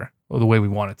our favor, or the way we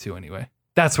want it to anyway.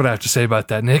 That's what I have to say about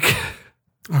that, Nick.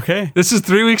 Okay. This is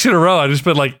 3 weeks in a row. I've just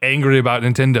been like angry about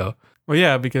Nintendo. Well,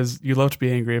 yeah, because you love to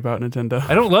be angry about Nintendo.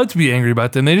 I don't love to be angry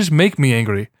about them. They just make me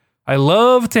angry. I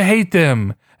love to hate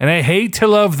them, and I hate to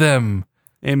love them.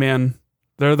 Hey, man,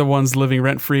 they're the ones living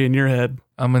rent-free in your head.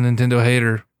 I'm a Nintendo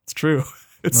hater. It's true.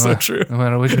 It's so true.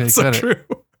 I wish I It's so said true.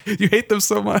 You hate them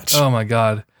so much. Oh my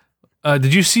god!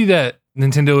 Did you see that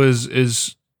Nintendo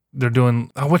is they're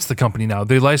doing? Oh, what's the company now?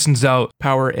 They licensed out.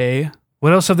 Power A.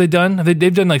 What else have they done?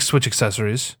 They've done like Switch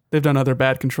accessories. They've done other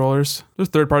bad controllers. Those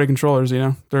third-party controllers, you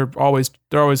know, they're always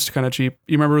kind of cheap.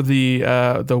 You remember the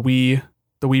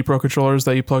Wii Pro controllers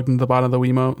that you plugged into the bottom of the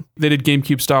Wiimote? They did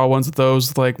GameCube style ones with those,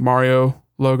 with like Mario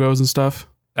logos and stuff.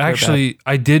 Actually,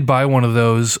 I did buy one of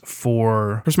those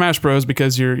for Smash Bros.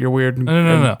 Because you're weird and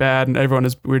bad, and everyone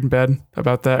is weird and bad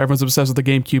about that. Everyone's obsessed with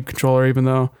the GameCube controller, even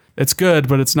though it's good,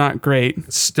 but it's not great.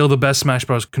 It's still the best Smash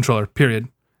Bros. Controller, period,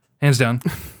 hands down.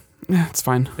 Yeah, it's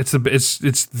fine. It's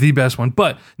the best one.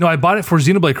 But no, I bought it for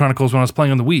Xenoblade Chronicles when I was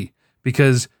playing on the Wii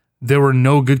because there were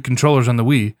no good controllers on the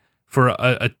Wii for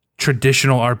a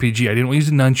traditional RPG. I didn't want to use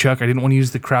the nunchuck. I didn't want to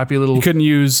use the crappy little. You couldn't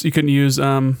use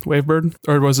Wavebird,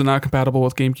 or was it not compatible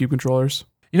with GameCube controllers?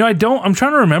 You know, I'm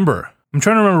trying to remember.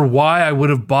 Why I would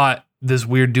have bought this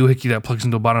weird doohickey that plugs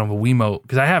into the bottom of a Wiimote,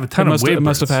 because I have a ton of Wavebirds. It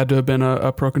must have had to have been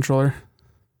a Pro controller.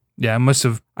 Yeah, it must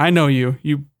have. I know you.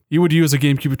 You would use a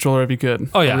GameCube controller if you could.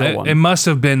 Oh yeah, it must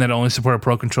have been that it only supported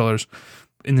Pro controllers.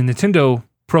 In the Nintendo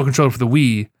Pro controller for the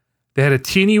Wii, they had a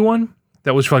teeny one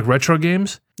that was for like retro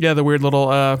games. Yeah, the weird little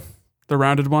the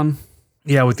rounded one.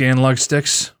 Yeah, with the analog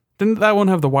sticks. Didn't that one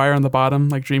have the wire on the bottom,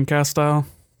 like Dreamcast style?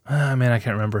 Man, I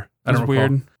can't remember. It was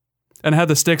weird. And it had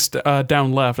the sticks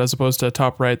down left as opposed to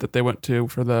top right that they went to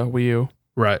for the Wii U.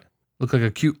 Right. Looked like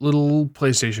a cute little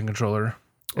PlayStation controller.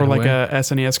 Or like a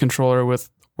SNES controller with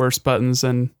worse buttons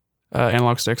and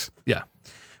analog sticks. Yeah.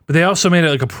 But they also made it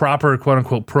like a proper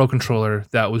quote-unquote Pro controller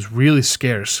that was really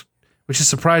scarce, which is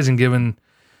surprising given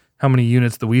how many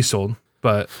units the Wii sold.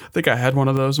 But I think I had one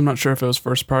of those. I'm not sure if it was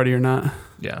first party or not.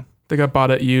 Yeah. I think I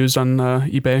bought it used on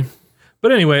eBay.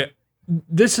 But anyway,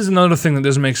 this is another thing that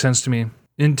doesn't make sense to me.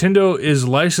 Nintendo is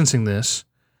licensing this.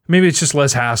 Maybe it's just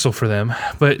less hassle for them.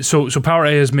 But so Power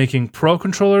A is making Pro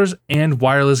controllers and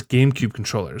wireless GameCube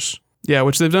controllers. Yeah,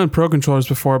 which they've done Pro controllers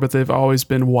before, but they've always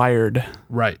been wired.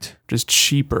 Right. Just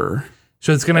cheaper.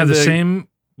 So it's going to have the same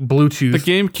Bluetooth. The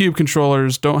GameCube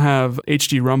controllers don't have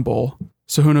HD Rumble,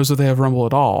 so who knows if they have Rumble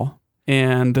at all.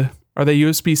 And are they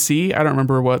USB-C? I don't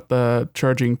remember what the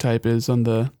charging type is on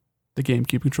the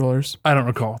GameCube controllers. I don't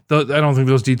recall. I don't think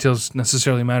those details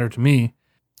necessarily matter to me.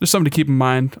 There's something to keep in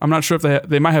mind. I'm not sure if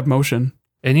they might have motion.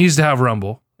 It needs to have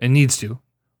Rumble. It needs to.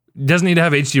 It doesn't need to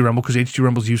have HD Rumble because HD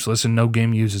Rumble's useless and no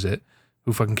game uses it.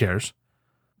 Who fucking cares?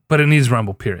 But it needs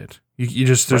Rumble, period. You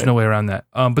just, there's no way around that.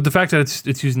 But the fact that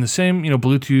it's using the same,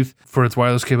 Bluetooth for its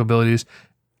wireless capabilities,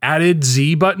 added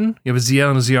Z button. You have a ZL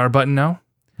and a ZR button now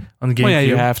on the GameCube. Well, yeah,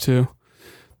 you have to.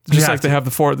 Just like they have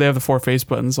the four face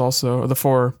buttons also, or the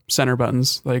four center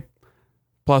buttons, like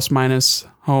plus, minus,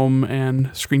 home,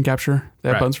 and screen capture. They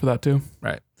have buttons for that too.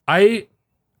 Right. I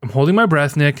am holding my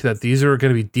breath, Nick, that these are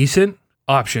going to be decent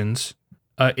options.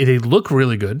 They look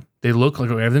really good. They look like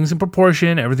everything's in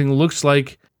proportion. Everything looks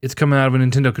like it's coming out of a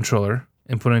Nintendo controller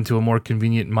and put into a more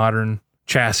convenient modern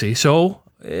chassis. So,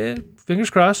 fingers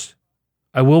crossed.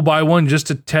 I will buy one just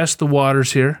to test the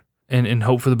waters here and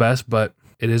hope for the best, but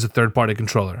it is a third-party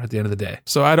controller at the end of the day.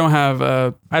 So I don't have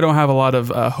a lot of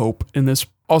hope in this.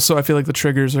 Also, I feel like the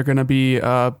triggers are going to be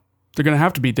they're going to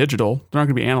have to be digital. They're not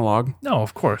going to be analog. No,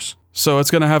 of course. So it's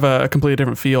going to have a completely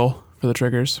different feel for the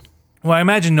triggers. Well, I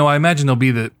imagine they'll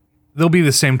be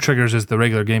the same triggers as the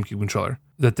regular GameCube controller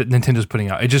that Nintendo's putting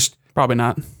out. It just probably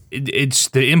not. It's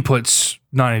the input's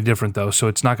not any different though, so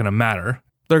it's not going to matter.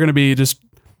 They're going to be just,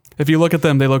 if you look at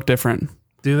them, they look different.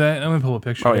 Do they? Let me pull a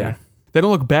picture. Oh yeah, they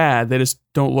don't look bad. They just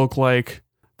don't look like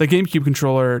the GameCube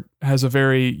controller has a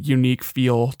very unique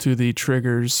feel to the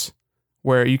triggers,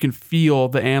 where you can feel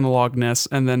the analogness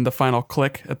and then the final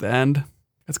click at the end.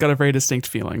 It's got a very distinct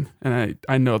feeling, and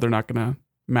I know they're not going to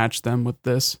match them with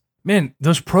this. Man,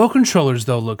 those Pro controllers,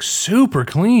 though, look super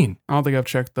clean. I don't think I've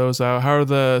checked those out. How do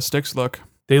the sticks look?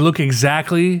 They look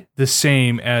exactly the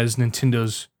same as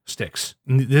Nintendo's sticks.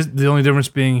 The only difference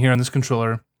being here on this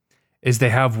controller is they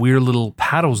have weird little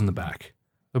paddles in the back.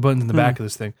 The buttons in the back of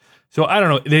this thing. So I don't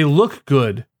know. They look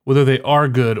good. Whether they are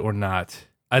good or not,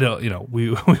 I don't.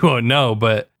 We won't know.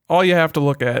 But all you have to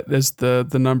look at is the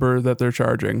number that they're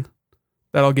charging.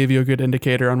 That'll give you a good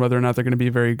indicator on whether or not they're going to be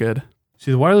very good.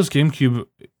 See, the wireless GameCube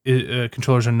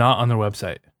controllers are not on their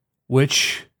website,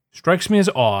 which strikes me as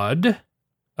odd.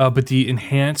 But the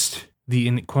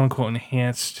quote-unquote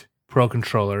enhanced Pro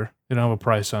controller, they don't have a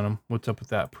price on them. What's up with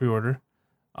that? Pre-order.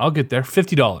 I'll get there.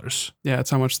 $50. Yeah, it's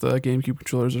how much the GameCube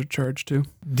controllers are charged to.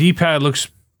 D-pad looks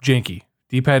janky.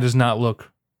 D-pad does not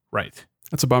look right.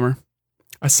 That's a bummer.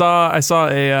 I saw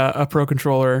a Pro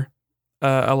controller,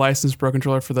 a licensed Pro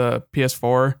controller for the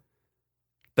PS4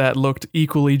 that looked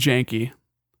equally janky.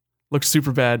 Looked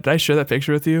super bad. Did I share that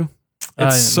picture with you?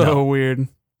 It's so weird.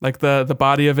 Like the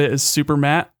body of it is super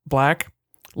matte black,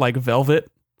 like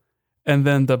velvet. And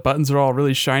then the buttons are all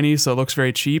really shiny, so it looks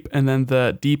very cheap. And then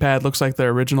the D-pad looks like the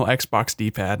original Xbox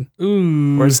D-pad.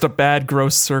 Ooh. Or just a bad,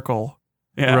 gross circle.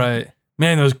 Yeah. Right.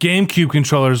 Man, those GameCube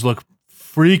controllers look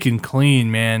freaking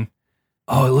clean, man.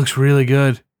 Oh, it looks really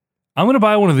good. I'm going to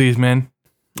buy one of these, man.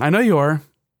 I know you are.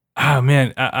 Oh,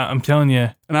 man, I'm telling you.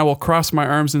 And I will cross my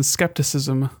arms in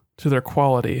skepticism to their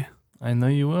quality. I know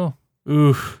you will.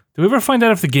 Oof. Did we ever find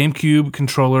out if the GameCube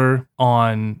controller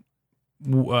on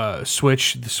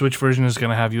Switch, the Switch version is going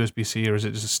to have USB-C, or is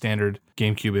it just a standard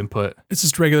GameCube input? It's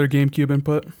just regular GameCube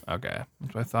input. Okay,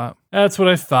 that's what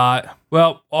I thought.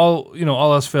 Well, all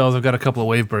else fails, I've got a couple of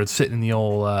Wavebirds sitting in the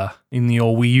old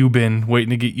Wii U bin, waiting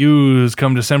to get used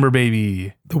come December,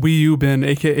 baby. The Wii U bin,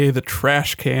 aka the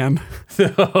trash can.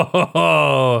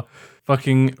 Oh,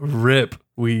 fucking rip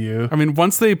Wii U. I mean,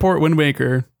 once they port Wind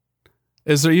Waker,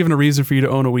 is there even a reason for you to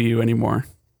own a Wii U anymore?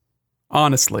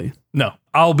 Honestly. No,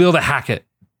 I'll be able to hack it.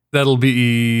 I'll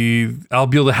be able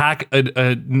to hack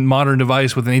a modern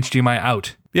device with an HDMI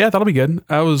out. Yeah, that'll be good.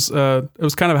 It was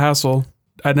kind of a hassle.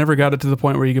 I never got it to the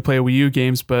point where you could play Wii U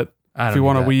games, but if you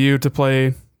want a Wii U to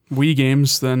play Wii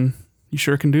games, then you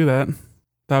sure can do that.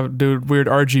 That would do weird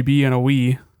RGB on a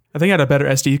Wii. I think I had a better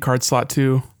SD card slot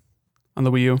too on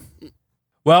the Wii U.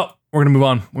 Well, we're going to move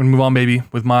on. We're going to move on, baby,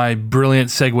 with my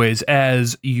brilliant segues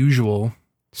as usual.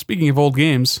 Speaking of old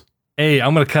games. Hey,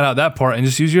 I'm going to cut out that part and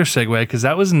just use your segue because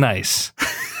that was nice.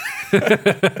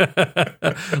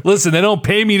 Listen, they don't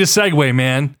pay me to segue,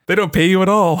 man. They don't pay you at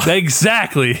all.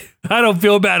 Exactly. I don't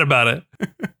feel bad about it.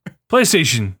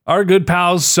 PlayStation, our good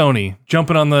pals Sony,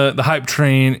 jumping on the hype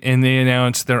train, and they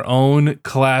announced their own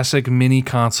classic mini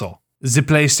console, the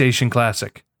PlayStation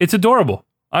Classic. It's adorable.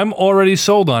 I'm already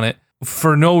sold on it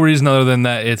for no reason other than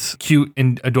that it's cute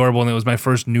and adorable, and it was my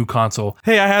first new console.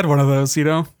 Hey, I had one of those,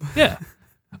 Yeah.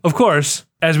 Of course,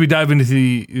 as we dive into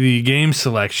the game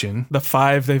selection, the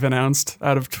 5 they've announced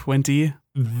out of 20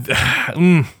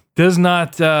 does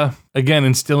not, again,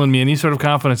 instill in me any sort of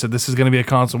confidence that this is going to be a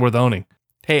console worth owning.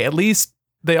 Hey, at least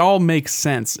they all make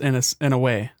sense in a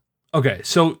way. Okay,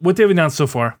 so what they've announced so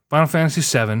far, Final Fantasy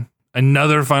VII,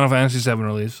 another Final Fantasy VII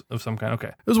release of some kind. Okay.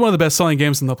 It was one of the best-selling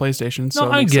games on the PlayStation. So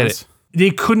no, I get it.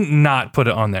 They couldn't not put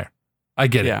it on there. I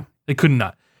get it. They couldn't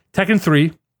not. Tekken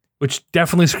 3, which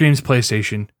definitely screams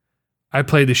PlayStation. I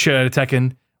played the shit out of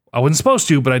Tekken. I wasn't supposed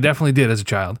to, but I definitely did as a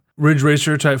child. Ridge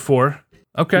Racer Type 4.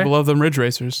 Okay. People love them Ridge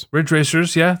Racers. Ridge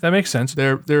Racers, yeah, that makes sense.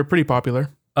 They're pretty popular.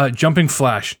 Jumping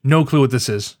Flash. No clue what this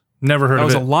is. Never heard of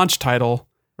it. That was a launch title.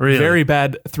 Really? Very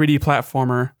bad 3D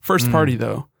platformer. First party,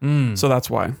 though. So that's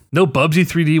why. No Bubsy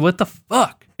 3D? What the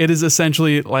fuck? It is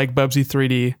essentially like Bubsy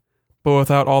 3D, but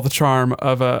without all the charm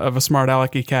of a smart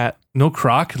alecky cat. No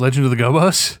Croc? Legend of the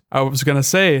Gobos? I was going to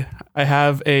say, I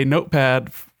have a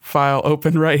notepad file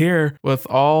open right here with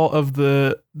all of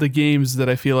the games that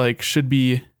I feel like should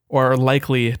be or are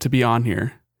likely to be on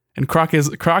here. And Croc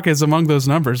is among those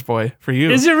numbers, boy, for you.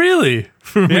 Is it really?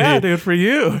 For me? Yeah, dude, for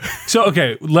you. So,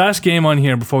 okay, last game on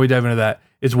here before we dive into that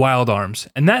is Wild Arms.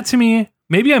 And that to me,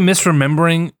 maybe I'm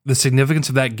misremembering the significance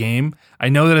of that game. I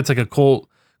know that it's like a cult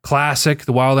classic.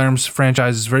 The Wild Arms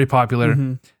franchise is very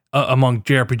popular among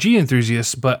JRPG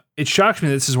enthusiasts, but it shocks me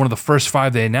that this is one of the first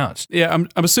 5 they announced. Yeah, I'm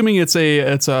assuming it's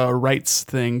a rights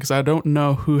thing because I don't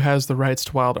know who has the rights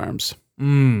to Wild Arms.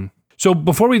 So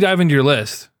before we dive into your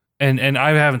list, and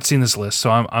I haven't seen this list,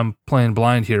 so I'm playing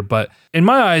blind here, but in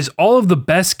my eyes, all of the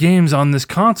best games on this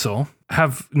console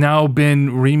have now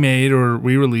been remade or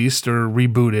re-released or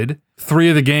rebooted. 3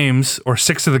 of the games, or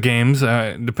 6 of the games,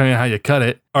 depending on how you cut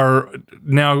it,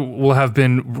 will have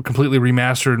been completely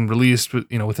remastered and released,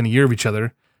 within a year of each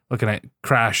other. Looking at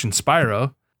Crash and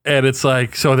Spyro, and it's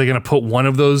like, so are they going to put one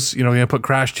of those? They're going to put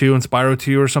Crash 2 and Spyro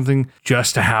 2 or something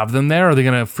just to have them there? Or are they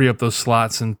going to free up those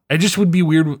slots? And it just would be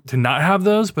weird to not have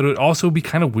those, but it would also be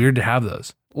kind of weird to have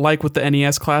those. Like with the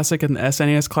NES Classic and the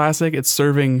SNES Classic, it's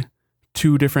serving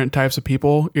two different types of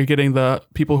people. You're getting the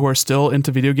people who are still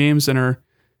into video games and are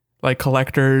like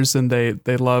collectors, and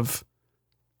they love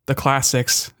the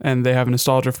classics and they have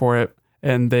nostalgia for it,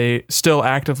 and they still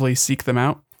actively seek them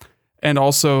out. And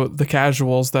also the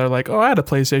casuals that are like, oh, I had a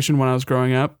PlayStation when I was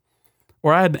growing up,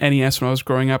 or I had an NES when I was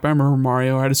growing up. I remember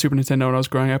Mario. I had a Super Nintendo when I was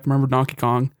growing up. I remember Donkey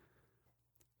Kong.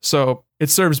 So it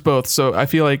serves both. So I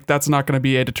feel like that's not going to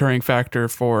be a deterring factor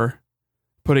for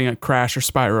putting a Crash or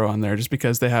Spyro on there just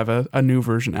because they have a new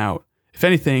version out. If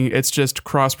anything, it's just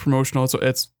cross promotional.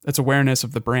 It's awareness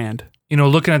of the brand. You know,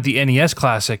 looking at the NES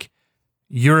Classic,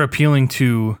 you're appealing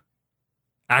to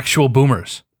actual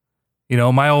boomers. You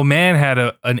know, my old man had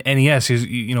an NES.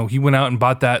 He went out and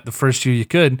bought that the first year you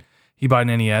could. He bought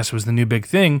an NES. It was the new big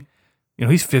thing. You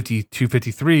know, he's 52,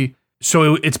 53.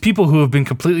 So it's people who have been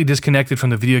completely disconnected from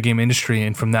the video game industry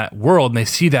and from that world, and they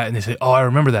see that and they say, oh, I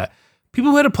remember that.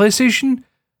 People who had a PlayStation.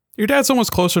 Your dad's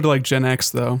almost closer to like Gen X,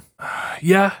 though.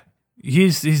 Yeah,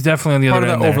 he's definitely on the part other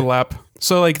of end that there. overlap.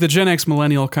 So like the Gen X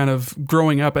millennial kind of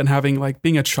growing up and having like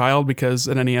being a child, because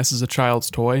an NES is a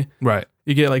child's toy. Right.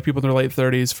 You get like people in their late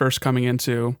 30s first coming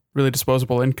into really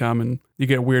disposable income, and you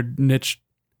get weird niche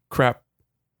crap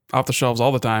off the shelves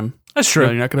all the time. That's true. You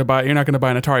know, you're not going to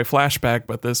buy an Atari Flashback,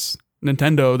 but this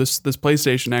Nintendo, this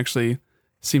PlayStation actually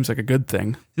seems like a good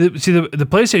thing. The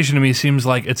PlayStation to me seems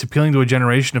like it's appealing to a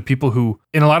generation of people who,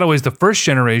 in a lot of ways, the first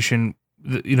generation,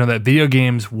 you know, that video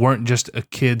games weren't just a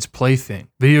kid's plaything.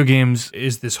 Video games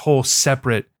is this whole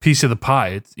separate piece of the pie.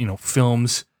 It's, you know,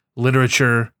 films,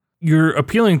 literature. You're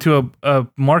appealing to a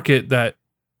market that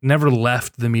never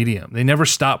left the medium. They never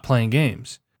stopped playing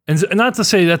games. And not to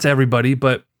say that's everybody,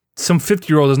 but some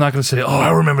 50-year-old is not going to say, oh,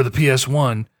 I remember the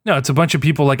PS1. No, it's a bunch of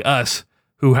people like us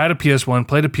who had a PS1,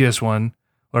 played a PS1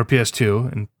 or a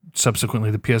PS2, and subsequently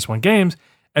the PS1 games,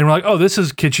 and we're like, oh, this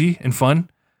is kitschy and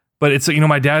fun. But it's, you know,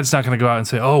 my dad's not going to go out and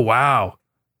say, oh, wow.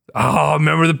 Oh,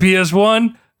 remember the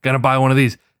PS1? Gonna buy one of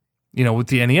these. You know, with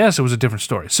the NES, it was a different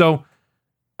story. So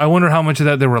I wonder how much of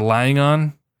that they're relying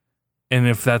on, and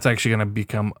if that's actually going to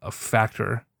become a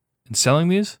factor in selling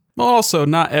these. Well, also,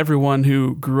 not everyone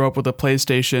who grew up with a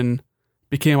PlayStation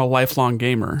became a lifelong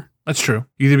gamer. That's true.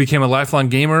 You either became a lifelong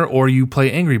gamer or you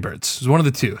play Angry Birds. It's one of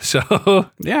the two. So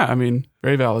yeah, I mean,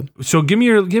 very valid. So give me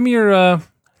your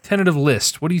tentative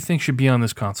list. What do you think should be on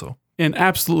this console? In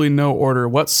absolutely no order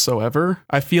whatsoever,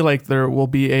 I feel like there will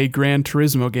be a Gran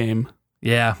Turismo game.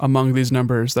 Yeah. Among these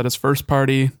numbers, that is first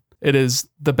party. It is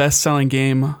the best-selling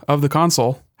game of the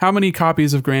console. How many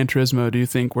copies of Gran Turismo do you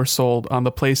think were sold on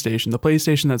the PlayStation? The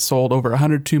PlayStation that sold over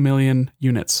 102 million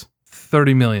units.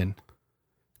 30 million.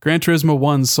 Gran Turismo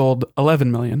 1 sold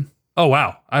 11 million. Oh,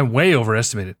 wow. I'm way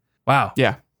overestimated. Wow.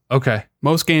 Yeah. Okay.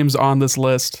 Most games on this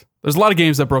list. There's a lot of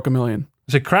games that broke 1 million.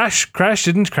 Is it Crash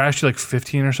didn't Crash do like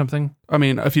 15 or something? I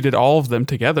mean, if you did all of them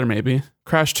together, maybe.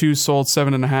 Crash 2 sold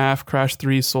 7.5. Crash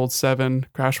 3 sold 7.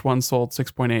 Crash 1 sold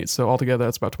 6.8. So altogether,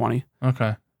 that's about 20.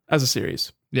 Okay. As a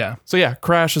series. Yeah. So yeah,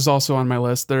 Crash is also on my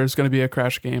list. There's going to be a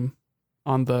Crash game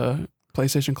on the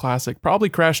PlayStation Classic. Probably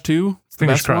Crash 2. It's the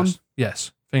Fingers best crossed. one.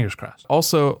 Yes. Fingers crossed.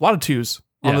 Also, a lot of 2s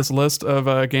on this list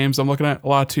of games I'm looking at. A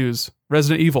lot of 2s.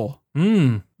 Resident Evil.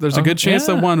 There's a good chance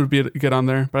that 1 would be good on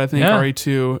there, but I think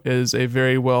RE2 is a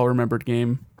very well-remembered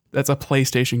game. That's a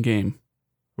PlayStation game.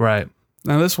 Right.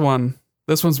 Now this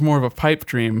one's more of a pipe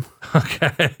dream.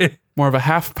 Okay. More of a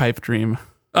half pipe dream.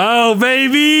 Oh,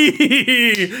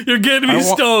 baby! You're getting me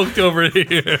stoked over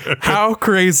here. How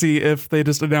crazy if they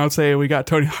just announce, hey, we got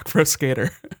Tony Hawk Pro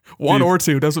Skater. 1 or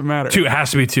 2, doesn't matter. 2,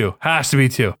 has to be 2. Has to be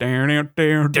 2.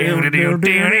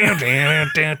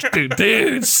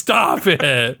 Dude, stop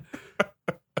it.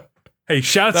 Hey,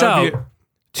 shouts out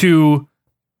to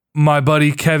my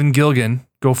buddy Kevin Gilgan.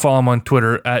 Go follow him on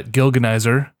Twitter at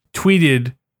Gilganizer.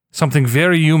 Tweeted something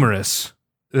very humorous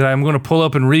that I'm going to pull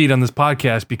up and read on this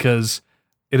podcast because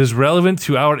it is relevant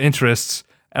to our interests,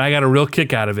 and I got a real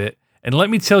kick out of it. And let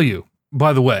me tell you,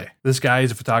 by the way, this guy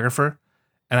is a photographer,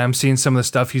 and I'm seeing some of the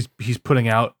stuff he's putting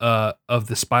out of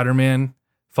the Spider-Man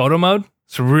photo mode.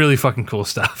 It's really fucking cool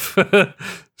stuff.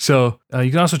 So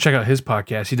you can also check out his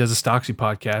podcast. He does a Stocksy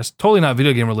podcast. Totally not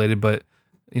video game related, but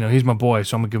you know he's my boy,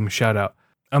 so I'm gonna give him a shout out.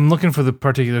 I'm looking for the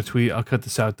particular tweet. I'll cut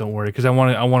this out. Don't worry, because I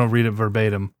want to read it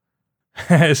verbatim.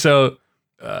 So,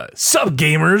 sup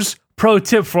gamers. Pro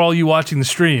tip for all you watching the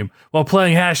stream. While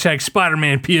playing hashtag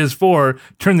Spider-Man PS4,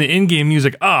 turn the in-game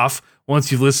music off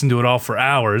once you've listened to it all for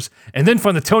hours, and then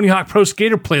find the Tony Hawk Pro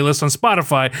Skater playlist on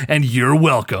Spotify, and you're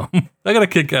welcome. I got a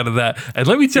kick out of that. And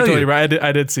let me tell you, right.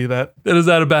 I did see that. That is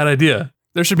not a bad idea.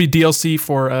 There should be DLC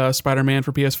for Spider-Man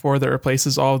for PS4 that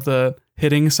replaces all of the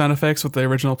hitting sound effects with the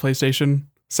original PlayStation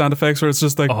sound effects, where it's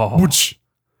just like, whoosh,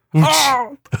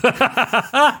 Oh!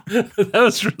 That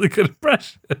was a really good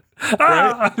impression.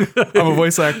 Right? I'm a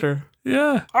voice actor.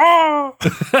 Yeah. Oh!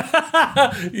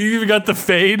 You even got the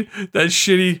fade, that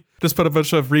shitty, Just put a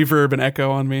bunch of reverb and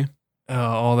echo on me.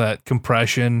 all that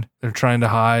compression they're trying to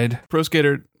hide. Pro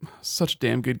Skater, such a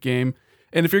damn good game.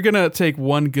 And if you're going to take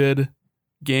one good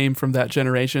game from that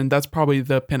generation, that's probably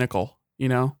the pinnacle, you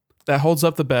know? That holds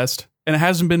up the best. And it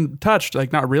hasn't been touched.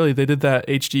 Like, not really. They did that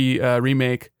HD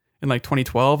remake in like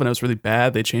 2012, and it was really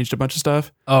bad. They changed a bunch of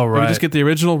stuff. Oh, But right. you just get the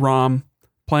original ROM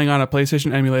playing on a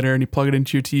PlayStation emulator, and you plug it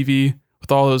into your TV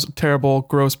with all those terrible,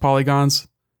 gross polygons.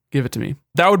 Give it to me.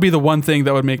 That would be the one thing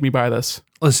that would make me buy this.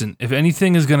 Listen, if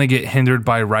anything is going to get hindered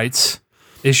by rights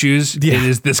issues, Yeah. it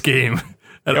is this game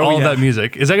and Oh, all yeah. that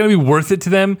music. Is that going to be worth it to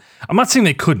them? I'm not saying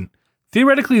they couldn't.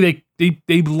 Theoretically,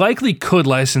 they likely could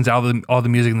license all the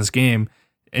music in this game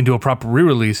and do a proper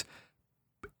re-release.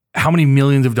 How many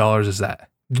millions of dollars is that?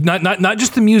 Not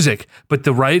just the music, but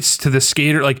the rights to the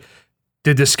skater. Like,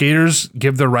 did the skaters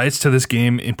give the rights to this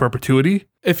game in perpetuity?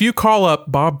 If you call up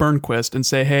Bob Burnquist and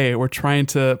say, hey, we're trying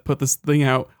to put this thing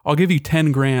out, I'll give you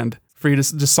 10 grand for you to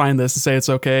just sign this and say it's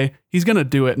okay. He's going to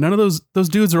do it. None of those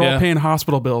dudes are Yeah. all paying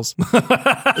hospital bills.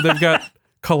 They've got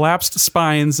collapsed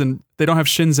spines and they don't have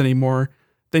shins anymore.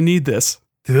 They need this.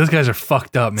 Dude, those guys are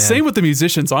fucked up, man. Same with the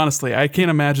musicians, honestly. I can't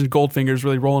imagine Goldfinger's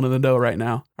really rolling in the dough right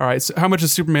now. All right, so how much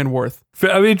is Superman worth?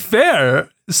 I mean, fair.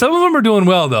 Some of them are doing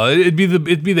well though. It'd be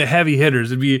the heavy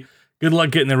hitters. It'd be good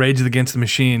luck getting the Rage Against the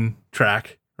Machine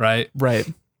track, right?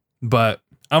 Right. But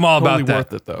I'm all Totally about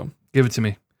that. worth it, though. Give it to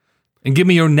me, and give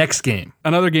me your next game.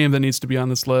 Another game that needs to be on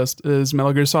this list is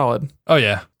Metal Gear Solid. Oh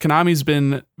yeah, Konami's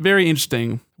been very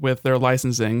interesting with their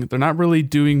licensing. They're not really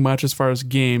doing much as far as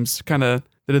games.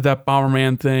 They did that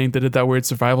Bomberman thing. They did that weird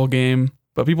survival game.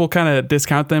 But people kind of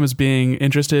discount them as being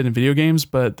interested in video games,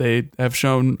 but they have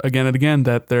shown again and again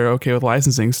that they're okay with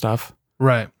licensing stuff.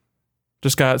 right.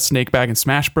 Just got Snake Bag and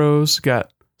Smash Bros.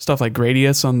 Got stuff like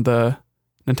Gradius on the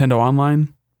Nintendo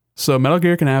Online. So Metal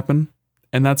Gear can happen.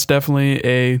 And that's definitely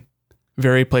a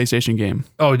very PlayStation game.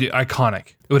 Oh, dude, iconic.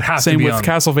 It would have Same to be with on.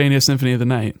 Castlevania Symphony of the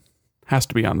Night. Has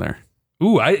to be on there.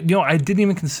 Ooh, I didn't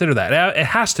even consider that. It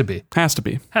has to be. Has to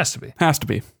be. Has to be. Has to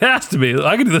be. Has to be.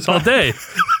 I can do this all day.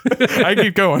 I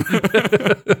keep going.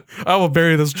 I will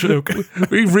bury this joke.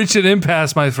 We've reached an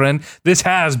impasse, my friend. This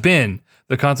has been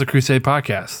the Console Crusade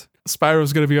podcast.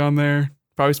 Spyro's going to be on there.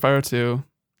 Probably Spyro 2,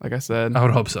 like I said. I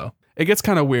would hope so. It gets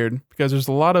kind of weird because there's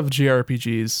a lot of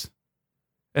JRPGs.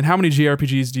 And how many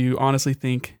JRPGs do you honestly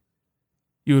think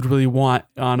you would really want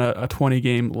on a 20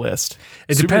 game list?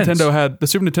 It Super depends. The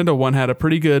Super Nintendo one had a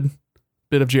pretty good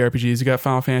bit of JRPGs. You got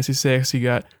Final Fantasy VI, you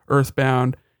got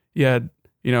Earthbound, you had,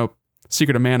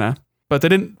 Secret of Mana. But they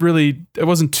didn't really, it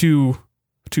wasn't too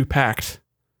packed.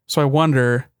 So I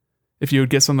wonder if you would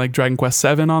get something like Dragon Quest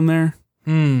VII on there.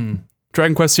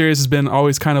 Dragon Quest series has been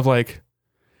always kind of like,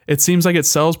 it seems like it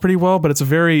sells pretty well, but it's a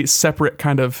very separate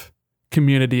kind of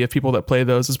community of people that play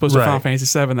those as opposed to Right. Final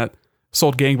Fantasy VII that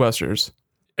sold gangbusters.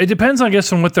 It depends, I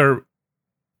guess, on what their,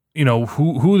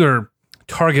 who their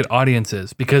target audience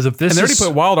is. Because if this And they already is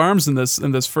put Wild Arms in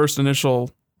this first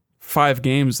initial 5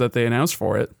 games that they announced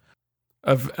for it.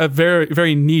 A very,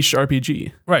 very niche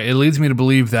RPG. right, it leads me to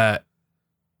believe that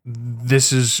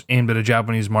this is aimed at a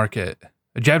Japanese market,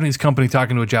 a Japanese company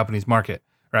talking to a Japanese market,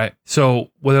 right? So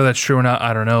whether that's true or not,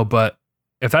 I don't know. But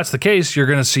if that's the case, you're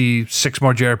going to see 6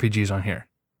 more JRPGs on here.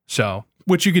 So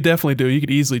Which you could definitely do. You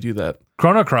could easily do that.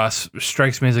 Chrono Cross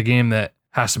strikes me as a game that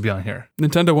has to be on here.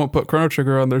 Nintendo won't put Chrono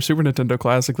Trigger on their Super Nintendo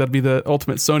Classic. That'd be the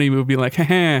ultimate Sony move, be like,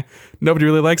 haha, nobody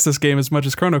really likes this game as much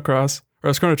as Chrono Cross or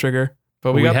as Chrono Trigger.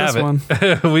 But we got have this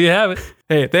it. one. We have it.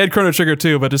 Hey, they had Chrono Trigger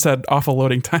too, but just had awful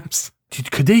loading times.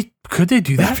 Dude, could they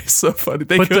do that? That'd be so funny.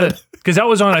 They But could. because that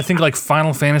was on, I think, like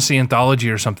Final Fantasy Anthology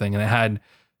or something, and it had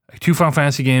like 2 Final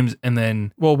Fantasy games, and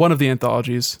then Well, one of the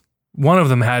anthologies. one of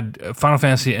them had Final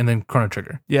Fantasy and then Chrono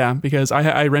Trigger. Yeah, because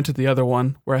I rented the other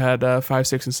one where I had 5,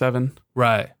 6, and 7.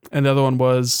 Right. And the other one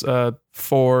was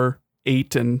 4,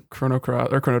 8, and Chrono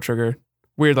Trigger.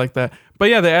 Weird like that. But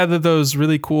yeah, they added those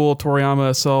really cool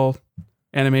Toriyama cell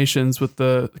animations with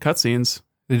the cutscenes.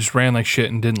 They just ran like shit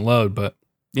and didn't load, but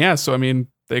Yeah, so I mean,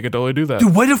 they could totally do that.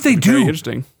 dude, what if they It'd be very do?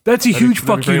 interesting. That's a That'd be- huge that'd be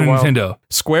fuck you very to wild. Nintendo.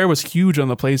 Square was huge on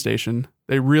the PlayStation.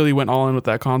 They really went all in with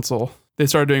that console. They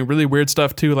started doing really weird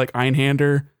stuff too, like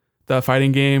Einhander, the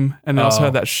fighting game, and they also Oh.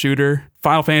 had that shooter.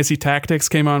 Final Fantasy Tactics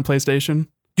came out on PlayStation.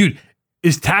 Dude,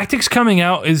 is Tactics coming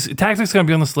out? Is Tactics going to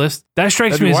be on this list? That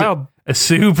strikes That'd me be as wild. a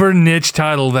super niche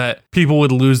title that people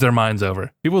would lose their minds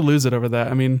over. People lose it over that.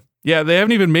 I mean, yeah, they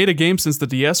haven't even made a game since the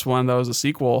DS one that was a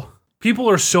sequel. People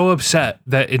are so upset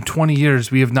that in 20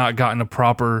 years we have not gotten a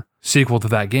proper sequel to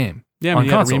that game. Yeah, I on mean,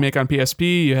 you had a console. remake on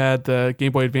PSP. You had the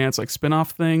Game Boy Advance like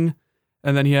spin-off thing,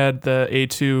 and then you had the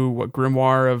A2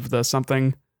 Grimoire of the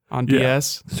something on Yeah.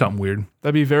 DS. Something weird.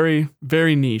 That'd be very,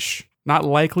 very niche. Not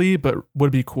likely, but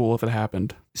would be cool if it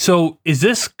happened. So is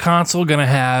this console going to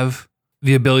have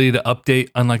the ability to update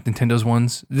unlike Nintendo's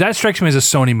ones? That strikes me as a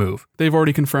Sony move. They've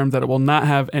already confirmed that it will not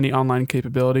have any online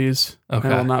capabilities. Okay.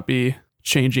 And it will not be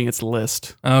changing its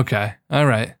list, Okay. All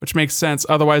right. which makes sense.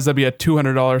 Otherwise, that'd be a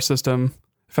 $200 system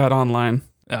if it had online.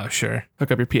 Oh, sure.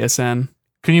 Hook up your PSN.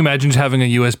 Can you imagine just having a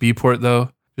USB port though?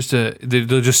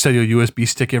 They'll just sell you a USB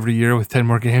stick every year with 10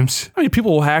 more games. I mean,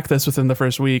 people will hack this within the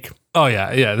first week. Oh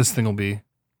yeah. This thing will be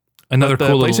another But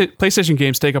the cool little. PlayStation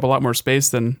games take up a lot more space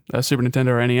than Super Nintendo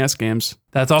or NES games.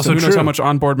 That's So also who true. knows how much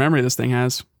onboard memory this thing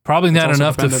has? Probably not also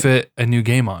enough to dependent. fit a new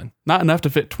game on. Not enough to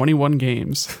fit 21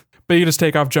 games. But you just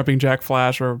take off Jumping Jack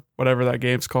Flash or whatever that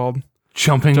game's called.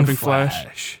 Jumping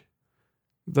Flash.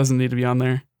 Doesn't need to be on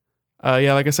there.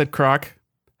 Yeah, like I said, Croc.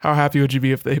 How happy would you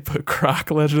be if they put Croc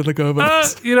Legend of the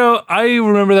Gobos? I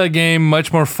remember that game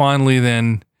much more fondly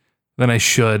than I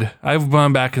should. I've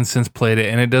gone back and since played it,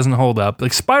 and it doesn't hold up.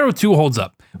 Like Spyro 2 holds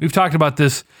up. We've talked about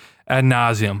this ad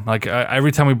nauseum. Like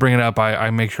every time we bring it up, I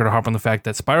make sure to harp on the fact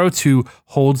that Spyro 2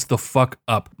 holds the fuck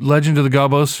up. Legend of the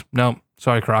Gobos? No,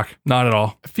 sorry, Croc, not at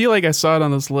all. I feel like I saw it on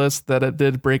this list that it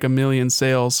did break 1 million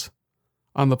sales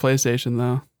on the PlayStation,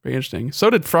 though. Very interesting.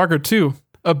 So did Frogger 2.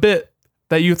 A bit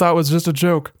that you thought was just a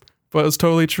joke, but it was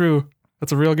totally true.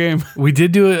 That's a real game. We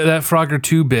did do that Frogger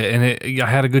 2 bit, and I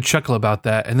had a good chuckle about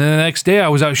that. And then the next day, I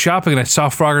was out shopping, and I saw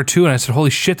Frogger 2, and I said, holy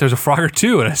shit, there's a Frogger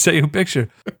 2, and I sent you a picture.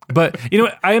 But,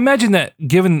 I imagine that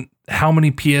given how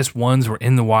many PS1s were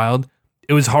in the wild,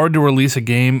 it was hard to release a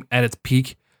game at its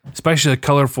peak, especially a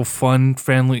colorful, fun,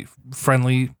 friendly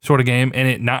sort of game, and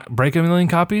it not break 1 million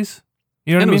copies.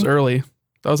 You know what And I it was mean? early.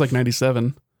 That was like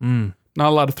 97. Not a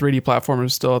lot of 3D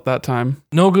platformers still at that time.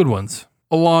 No good ones.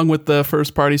 Along with the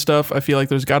first party stuff, I feel like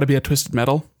there's got to be a Twisted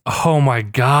Metal. Oh my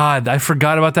God, I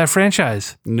forgot about that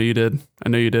franchise. I know you did.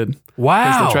 Because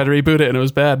Wow. they tried to reboot it and it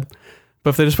was bad. But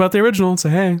if they just put out the original and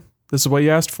say, hey, this is what you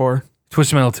asked for,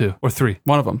 Twisted Metal 2 or 3.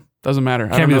 one of them. Doesn't matter. I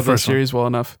Can't don't be know the the first one. series well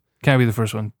enough. Can't be the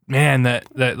first one. Man, that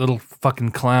little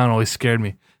fucking clown always scared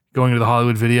me. Going to the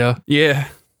Hollywood video. Yeah.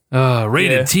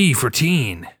 Rated Yeah. T for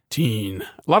teen. Teen.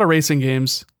 A lot of racing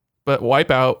games, but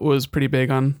Wipeout was pretty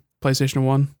big on PlayStation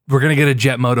 1. We're going to get a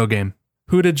Jet Moto game.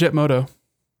 Who did Jet Moto?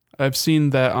 I've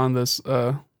seen that on this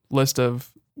list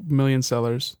of million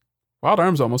sellers. Wild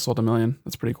Arms almost sold 1 million.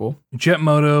 That's pretty cool. Jet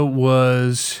Moto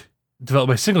was developed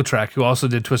by Single Track, who also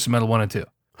did Twisted Metal 1 and 2.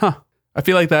 Huh. I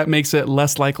feel like that makes it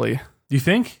less likely, Do you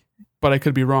think? but I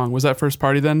could be wrong. Was that first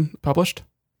party then published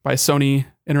by Sony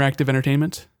Interactive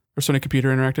Entertainment or Sony Computer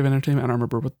Interactive Entertainment? I don't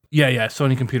remember what. Yeah.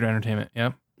 Sony Computer Entertainment.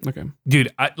 Yep. Okay.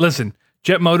 Dude, listen,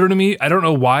 Jet Moto to me, I don't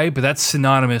know why, but that's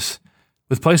synonymous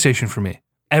with PlayStation for me.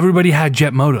 Everybody had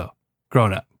Jet Moto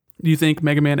growing up. Do you think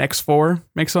Mega Man X4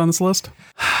 makes it on this list?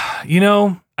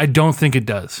 I don't think it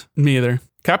does. Me either.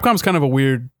 Capcom's kind of a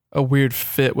weird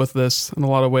fit with this in a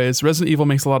lot of ways. Resident Evil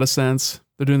makes a lot of sense.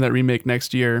 They're doing that remake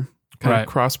next year, kind Right. of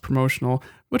cross-promotional,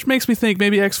 which makes me think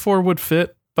maybe X4 would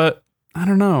fit, but I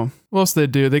don't know. What else did they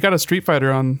do? They got a Street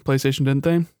Fighter on PlayStation, didn't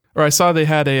they? Or I saw they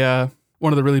had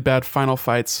one of the really bad Final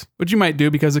Fights, which you might do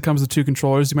because it comes with 2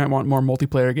 controllers. You might want more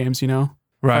multiplayer games,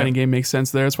 Right. Fighting game makes sense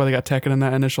there. That's why they got Tekken in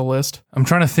that initial list. I'm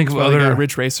trying to think of That's why they got other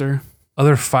Ridge Racer.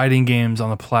 fighting games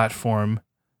on the platform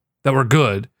that were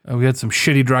good. We had some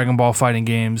shitty Dragon Ball fighting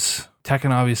games. Tekken,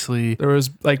 obviously. There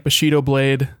was like Bushido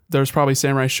Blade. There was probably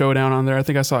Samurai Showdown on there. I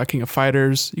think I saw King of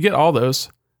Fighters. You get all those.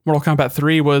 Mortal Kombat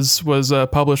 3 was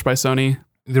published by Sony.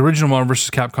 The original Marvel vs.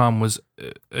 Capcom was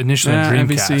initially on Dreamcast.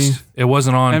 MVC. It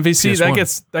wasn't on MVC,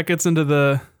 PS1. that gets into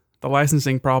the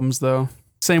licensing problems though.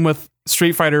 Same with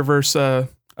Street Fighter versus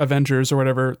Avengers or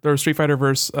whatever. There was Street Fighter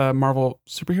versus Marvel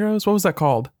Superheroes. What was that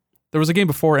called? There was a game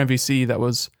before MVC that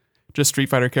was just Street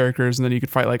Fighter characters, and then you could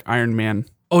fight like Iron Man.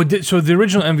 Oh, so the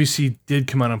original MVC did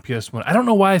come out on PS1. I don't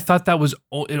know why I thought that was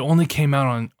it only came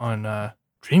out on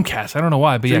Dreamcast. I don't know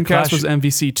why, but Dreamcast Clash was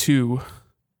MVC 2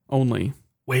 only.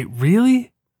 Wait,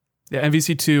 really? Yeah,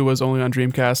 MVC 2 was only on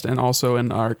Dreamcast and also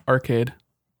in arcade.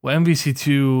 Well,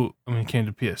 MVC2, came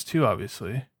to PS2,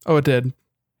 obviously. Oh, it did.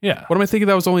 Yeah. What am I thinking?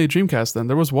 That was only a Dreamcast then.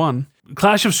 There was one.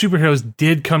 Clash of Superheroes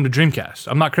did come to Dreamcast.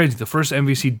 I'm not crazy. The first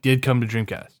MVC did come to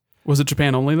Dreamcast. Was it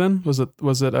Japan only then? Was it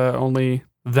only?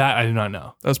 That I do not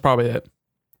know. That's probably it.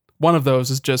 One of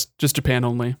those is just Japan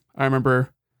only. I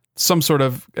remember some sort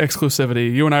of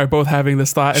exclusivity. You and I are both having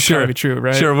this thought. It's gotta be true,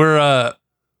 right? Sure,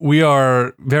 we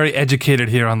are very educated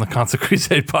here on the Console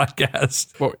Crusade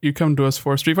podcast. Well, you come to us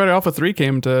for Street Fighter Alpha 3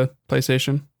 came to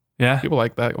PlayStation. Yeah. People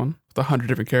like that one with 100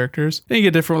 different characters. Then you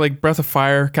get different, like Breath of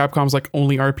Fire. Capcom's like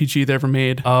only RPG they ever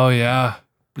made. Oh, yeah.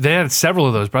 They had several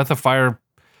of those. Breath of Fire,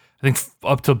 I think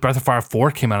up to Breath of Fire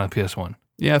 4 came out on PS1.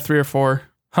 Yeah, 3 or 4.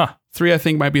 Huh. 3, I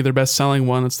think, might be their best selling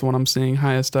one. That's the one I'm seeing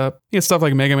highest up. You get stuff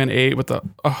like Mega Man 8 with the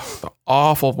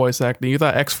awful voice acting. You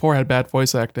thought X4 had bad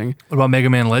voice acting. What about Mega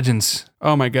Man Legends?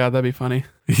 Oh my god, that'd be funny.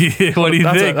 Yeah, what do you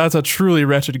think? That's a truly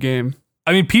wretched game.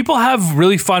 I mean, people have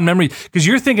really fond memories because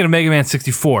you're thinking of Mega Man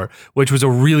 64, which was a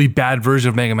really bad version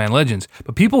of Mega Man Legends,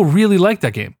 but people really like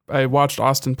that game. I watched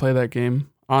Austin play that game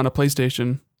on a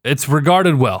PlayStation. It's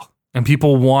regarded well, and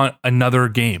people want another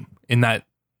game in that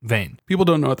vein. People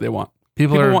don't know what they want.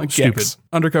 People are want stupid. Gex,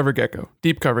 Undercover Gecko,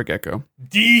 Deep Cover Gecko.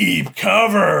 Deep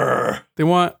cover. They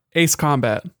want Ace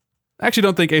Combat. I actually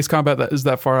don't think Ace Combat is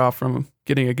that far off from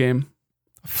getting a game.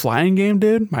 A flying game,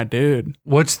 dude? My dude.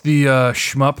 What's the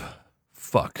shmup?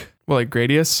 Fuck. Well, like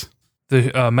Gradius?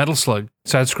 The Metal Slug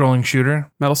side-scrolling shooter.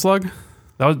 Metal Slug?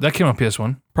 That came on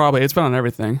PS1. Probably. It's been on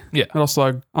everything. Yeah. Metal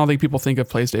Slug. I don't think people think of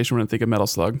PlayStation when they think of Metal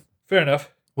Slug. Fair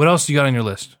enough. What else you got on your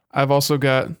list? I've also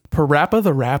got Parappa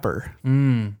the Rapper.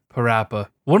 Parappa.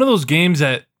 One of those games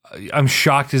that I'm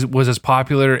shocked was as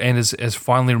popular and as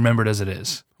fondly remembered as it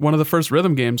is. One of the first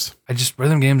rhythm games.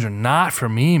 Rhythm games are not for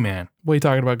me, man. What are you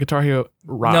talking about? Guitar Hero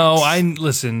rocks. No,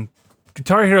 listen.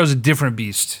 Guitar Hero is a different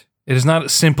beast. It is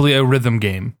not simply a rhythm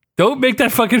game. Don't make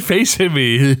that fucking face at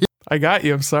me. I got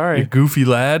you. I'm sorry. You goofy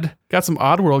lad. Got some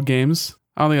Oddworld games.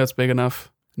 I don't think that's big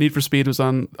enough. Need for Speed was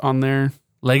on there.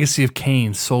 Legacy of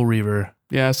Kain, Soul Reaver.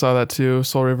 Yeah, I saw that too.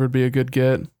 Soul Reaver would be a good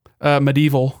get.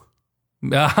 Medieval.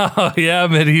 Oh yeah,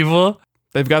 Medieval.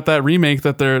 They've got that remake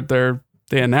that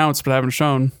they announced but haven't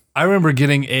shown. I remember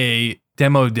getting a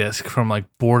demo disc from like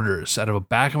Borders out of a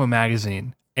back of a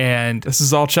magazine, and This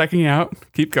is all checking out.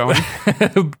 Keep going.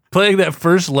 playing that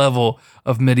first level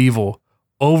of Medieval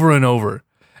over and over.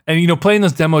 And, playing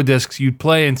those demo discs, you'd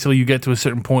play until you get to a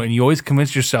certain point, and you always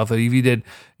convince yourself that if you did,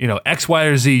 X, Y,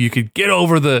 or Z, you could get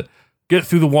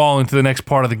through the wall into the next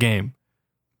part of the game.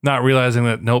 Not realizing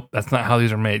that, nope, that's not how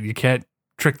these are made. You can't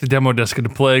trick the demo disc into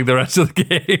playing the rest of the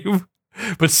game.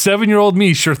 But 7-year-old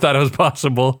me sure thought it was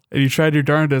possible. And you tried your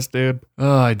darndest, dude.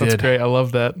 Oh, I did. That's great. I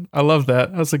love that.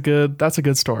 That's a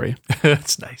good story.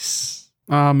 That's nice.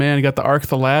 Oh man, you got the Ark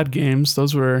the Lad games.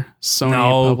 Those were Sony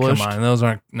published. Come on. Those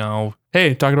aren't, no.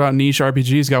 Hey, talking about niche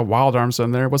RPGs, got Wild Arms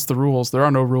in there. What's the rules? There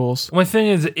are no rules. My thing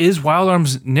is Wild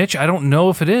Arms niche? I don't know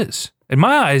if it is. In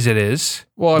my eyes, it is.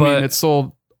 Well, I mean, it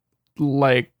sold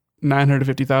like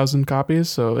 950,000 copies,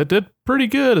 so it did pretty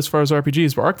good as far as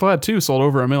RPGs. But Ark the Lad 2 sold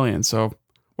over 1 million, so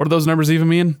what do those numbers even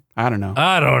mean? I don't know.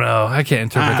 I can't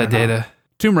interpret that data.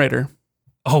 Tomb Raider.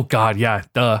 Oh, God, yeah,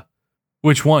 duh.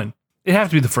 Which one? It'd have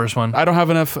to be the first one. I don't have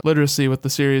enough literacy with the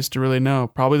series to really know.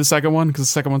 Probably the second one, because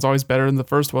the second one's always better than the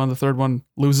first one. The third one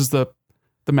loses the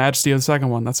majesty of the second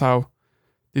one. That's how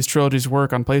these trilogies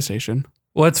work on PlayStation.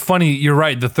 Well, it's funny. You're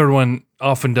right. The third one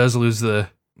often does lose the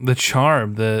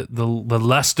charm, the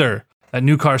luster, that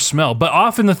new car smell. But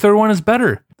often the third one is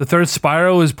better. The third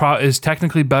Spyro is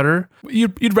technically better.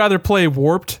 You'd rather play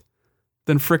Warped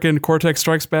than frickin' Cortex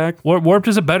Strikes Back? Warped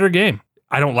is a better game.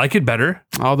 I don't like it better.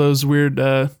 All those weird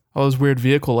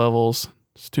vehicle levels.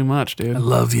 It's too much, dude. I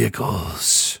love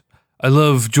vehicles. I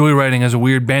love joyriding as a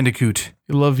weird bandicoot.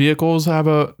 You love vehicles?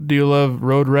 Do you love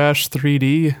Road Rash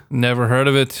 3D? Never heard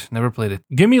of it. Never played it.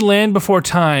 Give me Land Before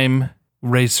Time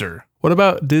Racer. What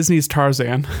about Disney's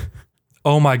Tarzan?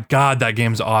 Oh my God, that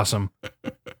game's awesome.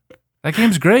 That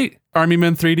game's great. Army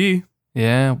Men 3D.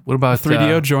 Yeah. What about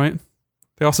 3DO joint?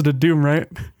 They also did Doom, right?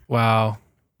 Wow.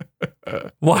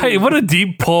 Why? What a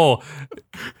deep pull.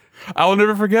 I'll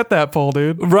never forget that poll,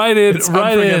 dude. Write in to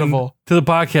unforgettable. the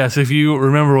podcast if you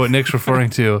remember what Nick's referring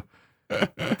to.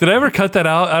 Did I ever cut that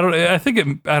out? I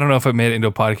don't know if I made it into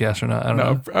a podcast or not. I don't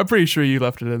know. I'm pretty sure you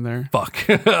left it in there. Fuck.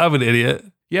 I'm an idiot.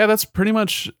 Yeah, that's pretty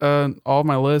much all of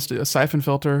my list. A Siphon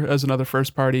Filter as another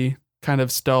first party kind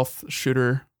of stealth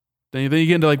shooter. Then you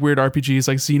get into like weird RPGs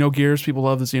like Xenogears. People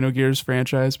love the Xenogears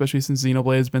franchise, especially since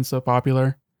Xenoblade's been so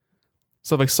popular.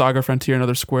 Stuff like Saga Frontier,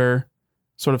 another Square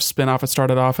sort of spin-off. It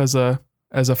started off as a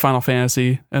Final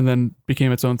Fantasy and then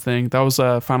became its own thing. That was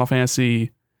a Final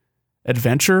Fantasy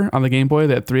Adventure on the Game Boy.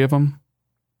 They had 3 of them.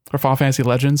 Or Final Fantasy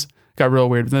Legends. Got real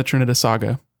weird. Then it turned into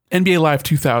Saga. NBA Live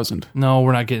 2000. No,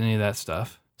 we're not getting any of that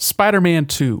stuff. Spider-Man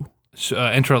 2.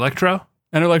 Enter Electro?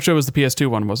 Enter Electro was the PS2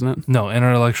 one, wasn't it? No,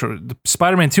 Enter Electro.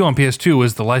 Spider-Man 2 on PS2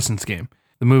 was the license game.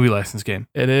 The movie license game.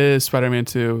 It is Spider-Man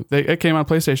 2. It came on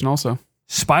PlayStation also.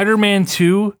 Spider-Man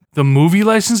 2, the movie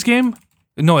license game?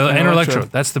 No, Enter Electro.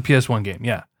 That's the PS1 game,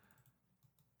 yeah.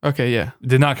 Okay, yeah. It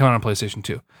did not come out on PlayStation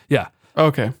 2. Yeah.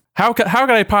 Okay. How could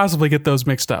I possibly get those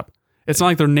mixed up? It's not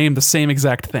like they're named the same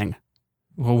exact thing.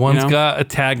 Well, one's got a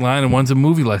tagline and one's a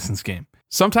movie license game.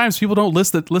 Sometimes people don't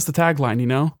list the tagline, you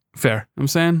know? Fair. You know what I'm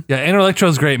saying? Yeah, Inter Electro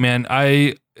is great, man.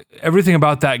 Everything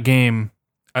about that game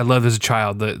I loved as a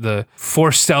child. The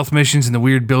forced stealth missions in the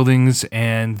weird buildings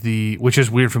and which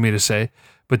is weird for me to say,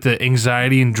 but the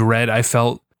anxiety and dread I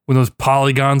felt when those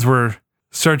polygons were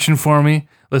searching for me.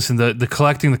 Listen, the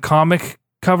collecting the comic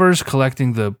covers,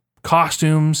 collecting the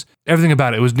costumes, everything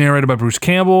about it. It was narrated by Bruce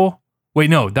Campbell. Wait,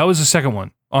 no, that was the second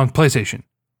one on PlayStation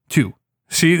 2.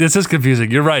 See, this is confusing.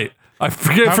 You're right.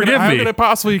 Forgive me. How could it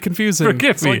possibly be confusing?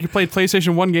 Forgive me. Like you played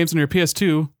PlayStation 1 games on your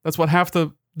PS2. That's what half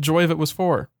the joy of it was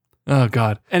for. Oh,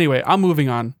 God. Anyway, I'm moving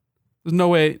on. There's no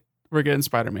way we're getting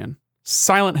Spider-Man.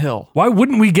 Silent Hill. Why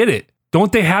wouldn't we get it?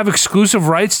 Don't they have exclusive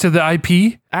rights to the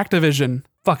IP? Activision.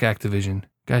 Fuck Activision.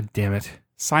 God damn it.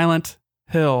 Silent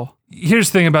Hill.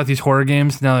 Here's the thing about these horror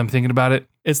games, now that I'm thinking about it.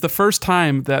 It's the first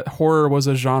time that horror was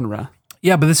a genre.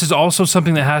 Yeah, but this is also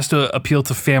something that has to appeal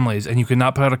to families, and you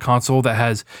cannot put out a console that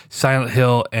has Silent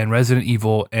Hill and Resident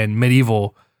Evil and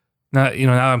Medieval. Now that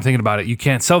I'm thinking about it, you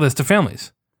can't sell this to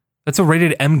families. That's a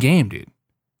rated M game, dude.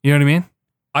 You know what I mean?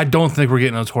 I don't think we're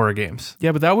getting those horror games.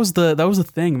 Yeah, but that was the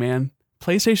thing, man.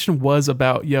 PlayStation was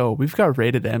about, we've got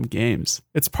rated M games.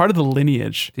 It's part of the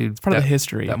lineage. Dude, it's part of the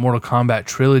history. That Mortal Kombat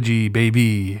trilogy,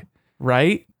 baby.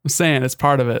 Right? I'm saying it's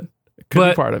part of it. It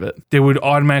could be part of it. They would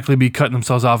automatically be cutting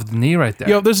themselves off at the knee right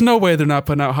there. There's no way they're not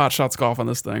putting out Hot Shots Golf on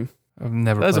this thing. I've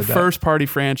never played that. that. That's a first-party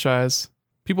franchise.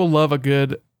 People love a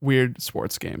good, weird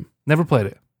sports game. Never played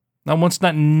it. Not once,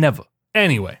 not never.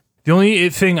 Anyway, the only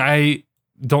thing I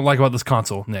don't like about this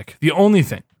console, Nick, the only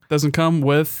thing. Doesn't come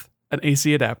with an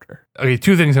AC adapter. Okay,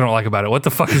 two things I don't like about it. What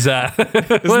the fuck is that?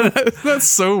 That's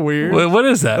so weird. What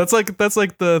is that? That's like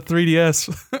the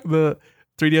 3DS, the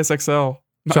 3DS XL.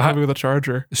 Not coming with a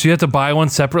charger. So you have to buy one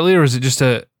separately, or is it just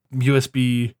a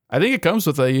USB? I think it comes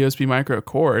with a USB micro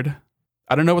cord.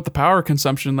 I don't know what the power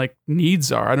consumption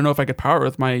needs are. I don't know if I could power it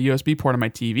with my USB port on my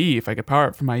TV. If I could power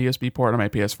it from my USB port on my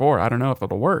PS4, I don't know if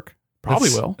it'll work. Probably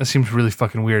will. That seems really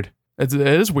fucking weird. It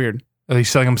is weird. Are they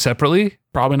selling them separately?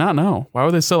 Probably not. No. Why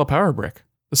would they sell a power brick?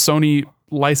 The Sony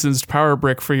licensed power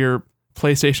brick for your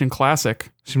PlayStation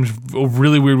Classic. Seems a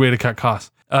really weird way to cut costs.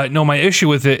 No, my issue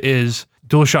with it is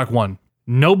DualShock 1.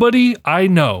 Nobody I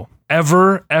know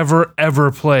ever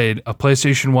played a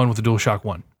PlayStation 1 with a DualShock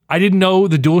 1. I didn't know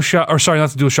the DualShock, or sorry,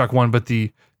 not the DualShock 1, but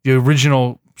the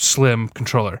original Slim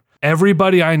controller.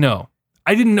 Everybody I know,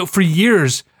 I didn't know for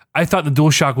years. I thought the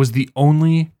DualShock was the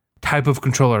only type of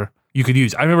controller you could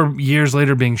use. I remember years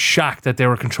later being shocked that there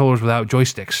were controllers without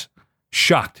joysticks.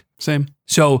 Shocked. Same.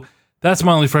 So that's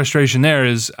my only frustration there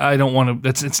is I don't want to,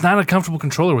 it's not a comfortable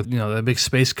controller with, that big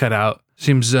space cutout.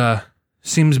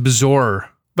 Seems bizarre.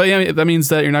 But yeah, that means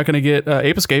that you're not going to get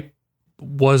Ape Escape.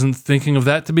 Wasn't thinking of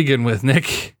that to begin with,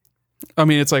 Nick. I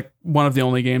mean, it's like one of the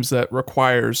only games that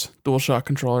requires DualShock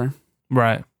controller.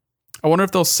 Right. I wonder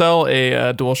if they'll sell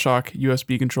a DualShock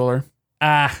USB controller.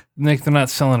 Nick, they're not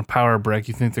selling a power brick.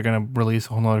 You think they're going to release a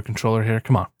whole nother controller here?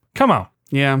 Come on.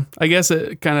 Yeah, I guess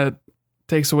it kind of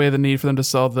takes away the need for them to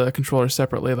sell the controller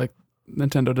separately like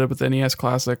Nintendo did with the NES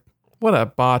Classic. What a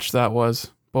botch that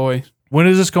was. Boy. When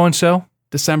is this go on sale?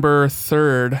 December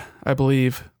 3rd, I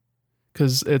believe,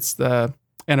 because it's the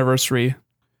anniversary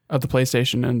of the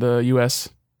PlayStation in the US.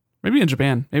 Maybe in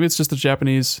Japan. Maybe it's just the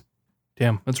Japanese.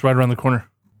 Damn, that's right around the corner.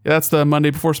 Yeah, that's the Monday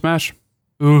before Smash.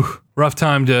 Ooh, rough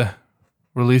time to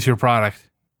release your product.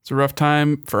 It's a rough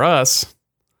time for us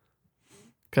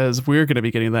because we're going to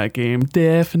be getting that game.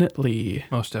 Definitely.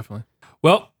 Most definitely.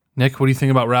 Well, Nick, what do you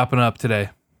think about wrapping up today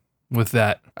with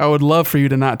that? I would love for you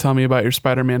to not tell me about your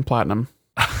Spider-Man Platinum.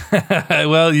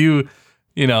 Well, you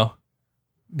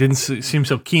didn't seem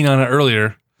so keen on it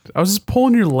earlier. I was just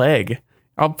pulling your leg.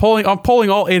 I'm pulling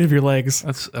all 8 of your legs.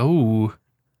 Don't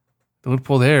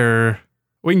pull there.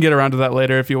 We can get around to that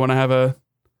later if you want to have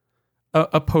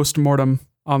a post-mortem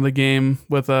on the game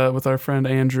with our friend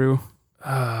Andrew.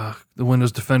 The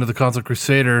Windows Defender, the Console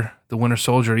Crusader, the Winter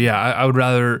Soldier. Yeah, I would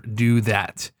rather do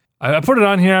that. I put it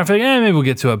on here. I feel like, maybe we'll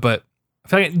get to it, but I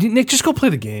feel like, Nick, just go play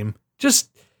the game. Just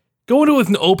go into it with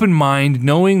an open mind,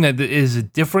 knowing that it is a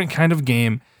different kind of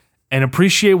game, and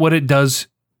appreciate what it does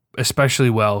especially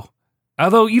well.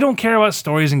 Although you don't care about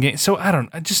stories and games, so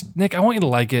Nick, I want you to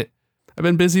like it. I've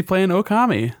been busy playing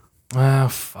Okami. Oh,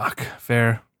 fuck.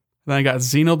 Fair. Then I got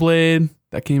Xenoblade.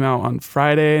 That came out on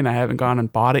Friday, and I haven't gone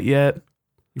and bought it yet.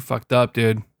 You fucked up,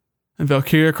 dude. And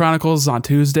Valkyria Chronicles on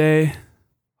Tuesday.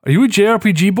 Are you a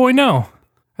JRPG boy now?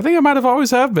 I think I might have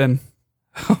always have been.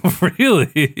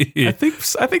 Really? I think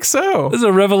so. This is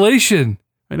a revelation.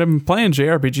 I mean, I've been playing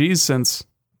JRPGs since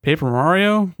Paper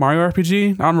Mario? Mario RPG? I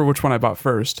don't remember which one I bought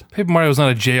first. Paper Mario is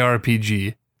not a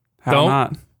JRPG. How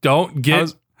not? Don't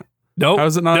get... Nope. How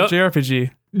is it not a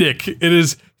JRPG? Nick, it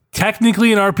is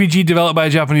technically an RPG developed by a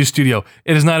Japanese studio.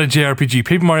 It is not a JRPG.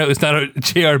 Paper Mario is not a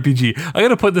JRPG. I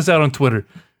gotta put this out on Twitter.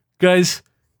 Guys,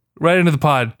 right into the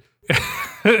pod.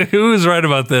 Who is right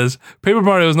about this? Paper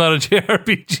Mario is not a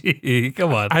JRPG.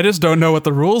 Come on. I just don't know what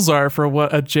the rules are for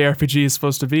what a JRPG is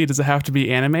supposed to be. Does it have to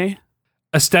be anime?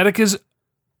 Aesthetic is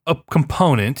a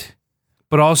component,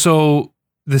 but also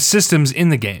the systems in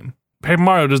the game. Paper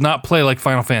Mario does not play like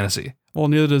Final Fantasy. Well,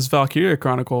 neither does Valkyria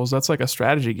Chronicles. That's like a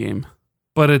strategy game.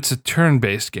 But it's a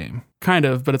turn-based game. Kind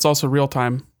of, but it's also real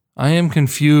time. I am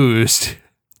confused.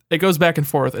 It goes back and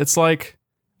forth. It's like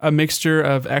a mixture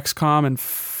of XCOM and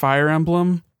Fire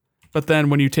Emblem, but then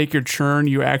when you take your turn,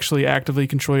 you actually actively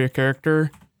control your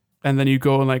character, and then you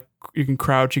go and like you can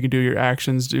crouch, you can do your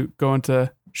actions, go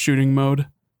into shooting mode.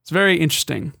 It's very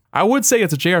interesting. I would say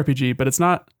it's a JRPG, but it's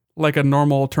not like a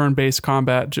normal turn-based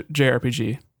combat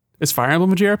JRPG. Is Fire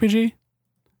Emblem a JRPG?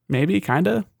 Maybe,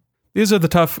 kinda. These are the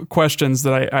tough questions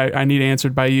that I need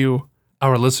answered by you,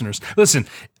 our listeners. Listen,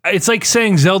 it's like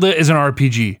saying Zelda is an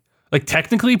RPG. Like,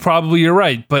 technically, probably you're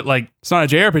right, but like... It's not a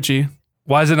JRPG.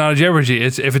 Why is it not a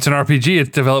JRPG? If it's an RPG, it's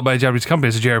developed by a Japanese company.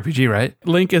 It's a JRPG, right?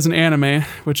 Link is an anime,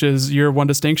 which is your one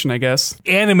distinction, I guess.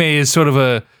 Anime is sort of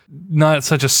a... Not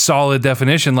such a solid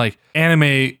definition. Like,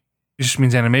 anime just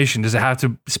means animation. Does it have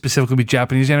to specifically be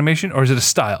Japanese animation, or is it a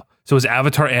style? So is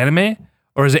Avatar anime,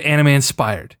 or is it anime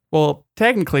inspired? Well,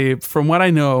 technically, from what I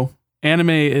know, anime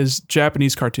is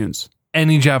Japanese cartoons.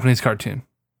 Any Japanese cartoon?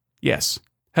 Yes.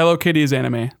 Hello Kitty is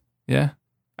anime. Yeah.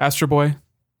 Astro Boy,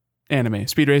 anime.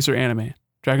 Speed Racer, anime.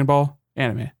 Dragon Ball,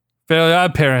 anime. Fairly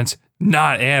Odd Parents,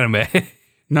 not anime.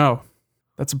 No,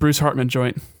 that's a Bruce Hartman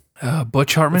joint.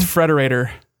 Butch Hartman? It's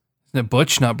Frederator. Isn't it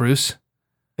Butch, not Bruce?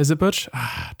 Is it Butch?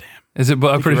 Ah, damn. Is it?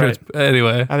 I'm pretty sure. Right.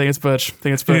 Anyway, I think it's Butch.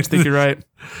 I think you're right.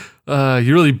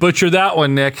 You really butchered that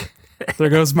one, Nick. There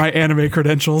goes my anime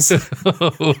credentials.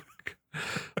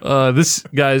 This,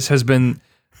 guys, has been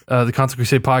the Console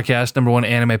Crusade podcast, #1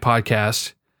 anime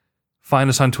podcast. Find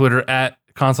us on Twitter at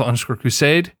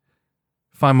console_crusade.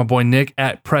 Find my boy Nick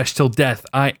at Presh Till Death.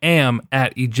 I am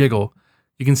at eJiggle.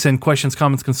 You can send questions,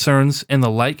 comments, concerns, and the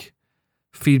like.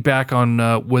 Feedback on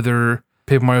whether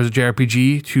Paper Mario is a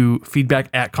JRPG to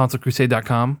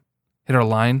feedback@consolecrusade.com. Hit our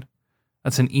line.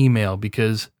 That's an email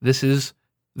because this is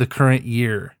the current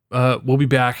year. We'll be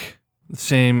back, the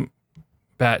same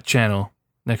bat channel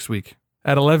next week.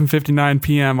 At 11:59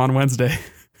 p.m. on Wednesday.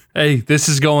 Hey, this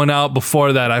is going out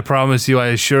before that. I promise you. I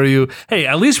assure you. Hey,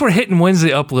 at least we're hitting Wednesday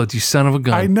uploads, you son of a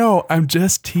gun. I know. I'm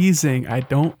just teasing. I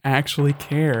don't actually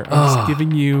care. I'm just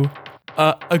giving you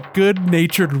a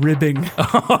good-natured ribbing.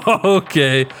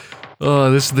 Okay. Oh,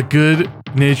 this is the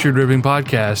good-natured ribbing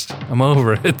podcast. I'm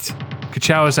over it.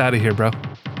 Ka-chow us out of here, bro.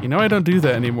 You know I don't do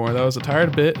that anymore. That was a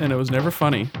tired bit, and it was never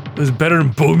funny. It was better than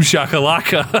Boom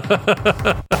Shakalaka.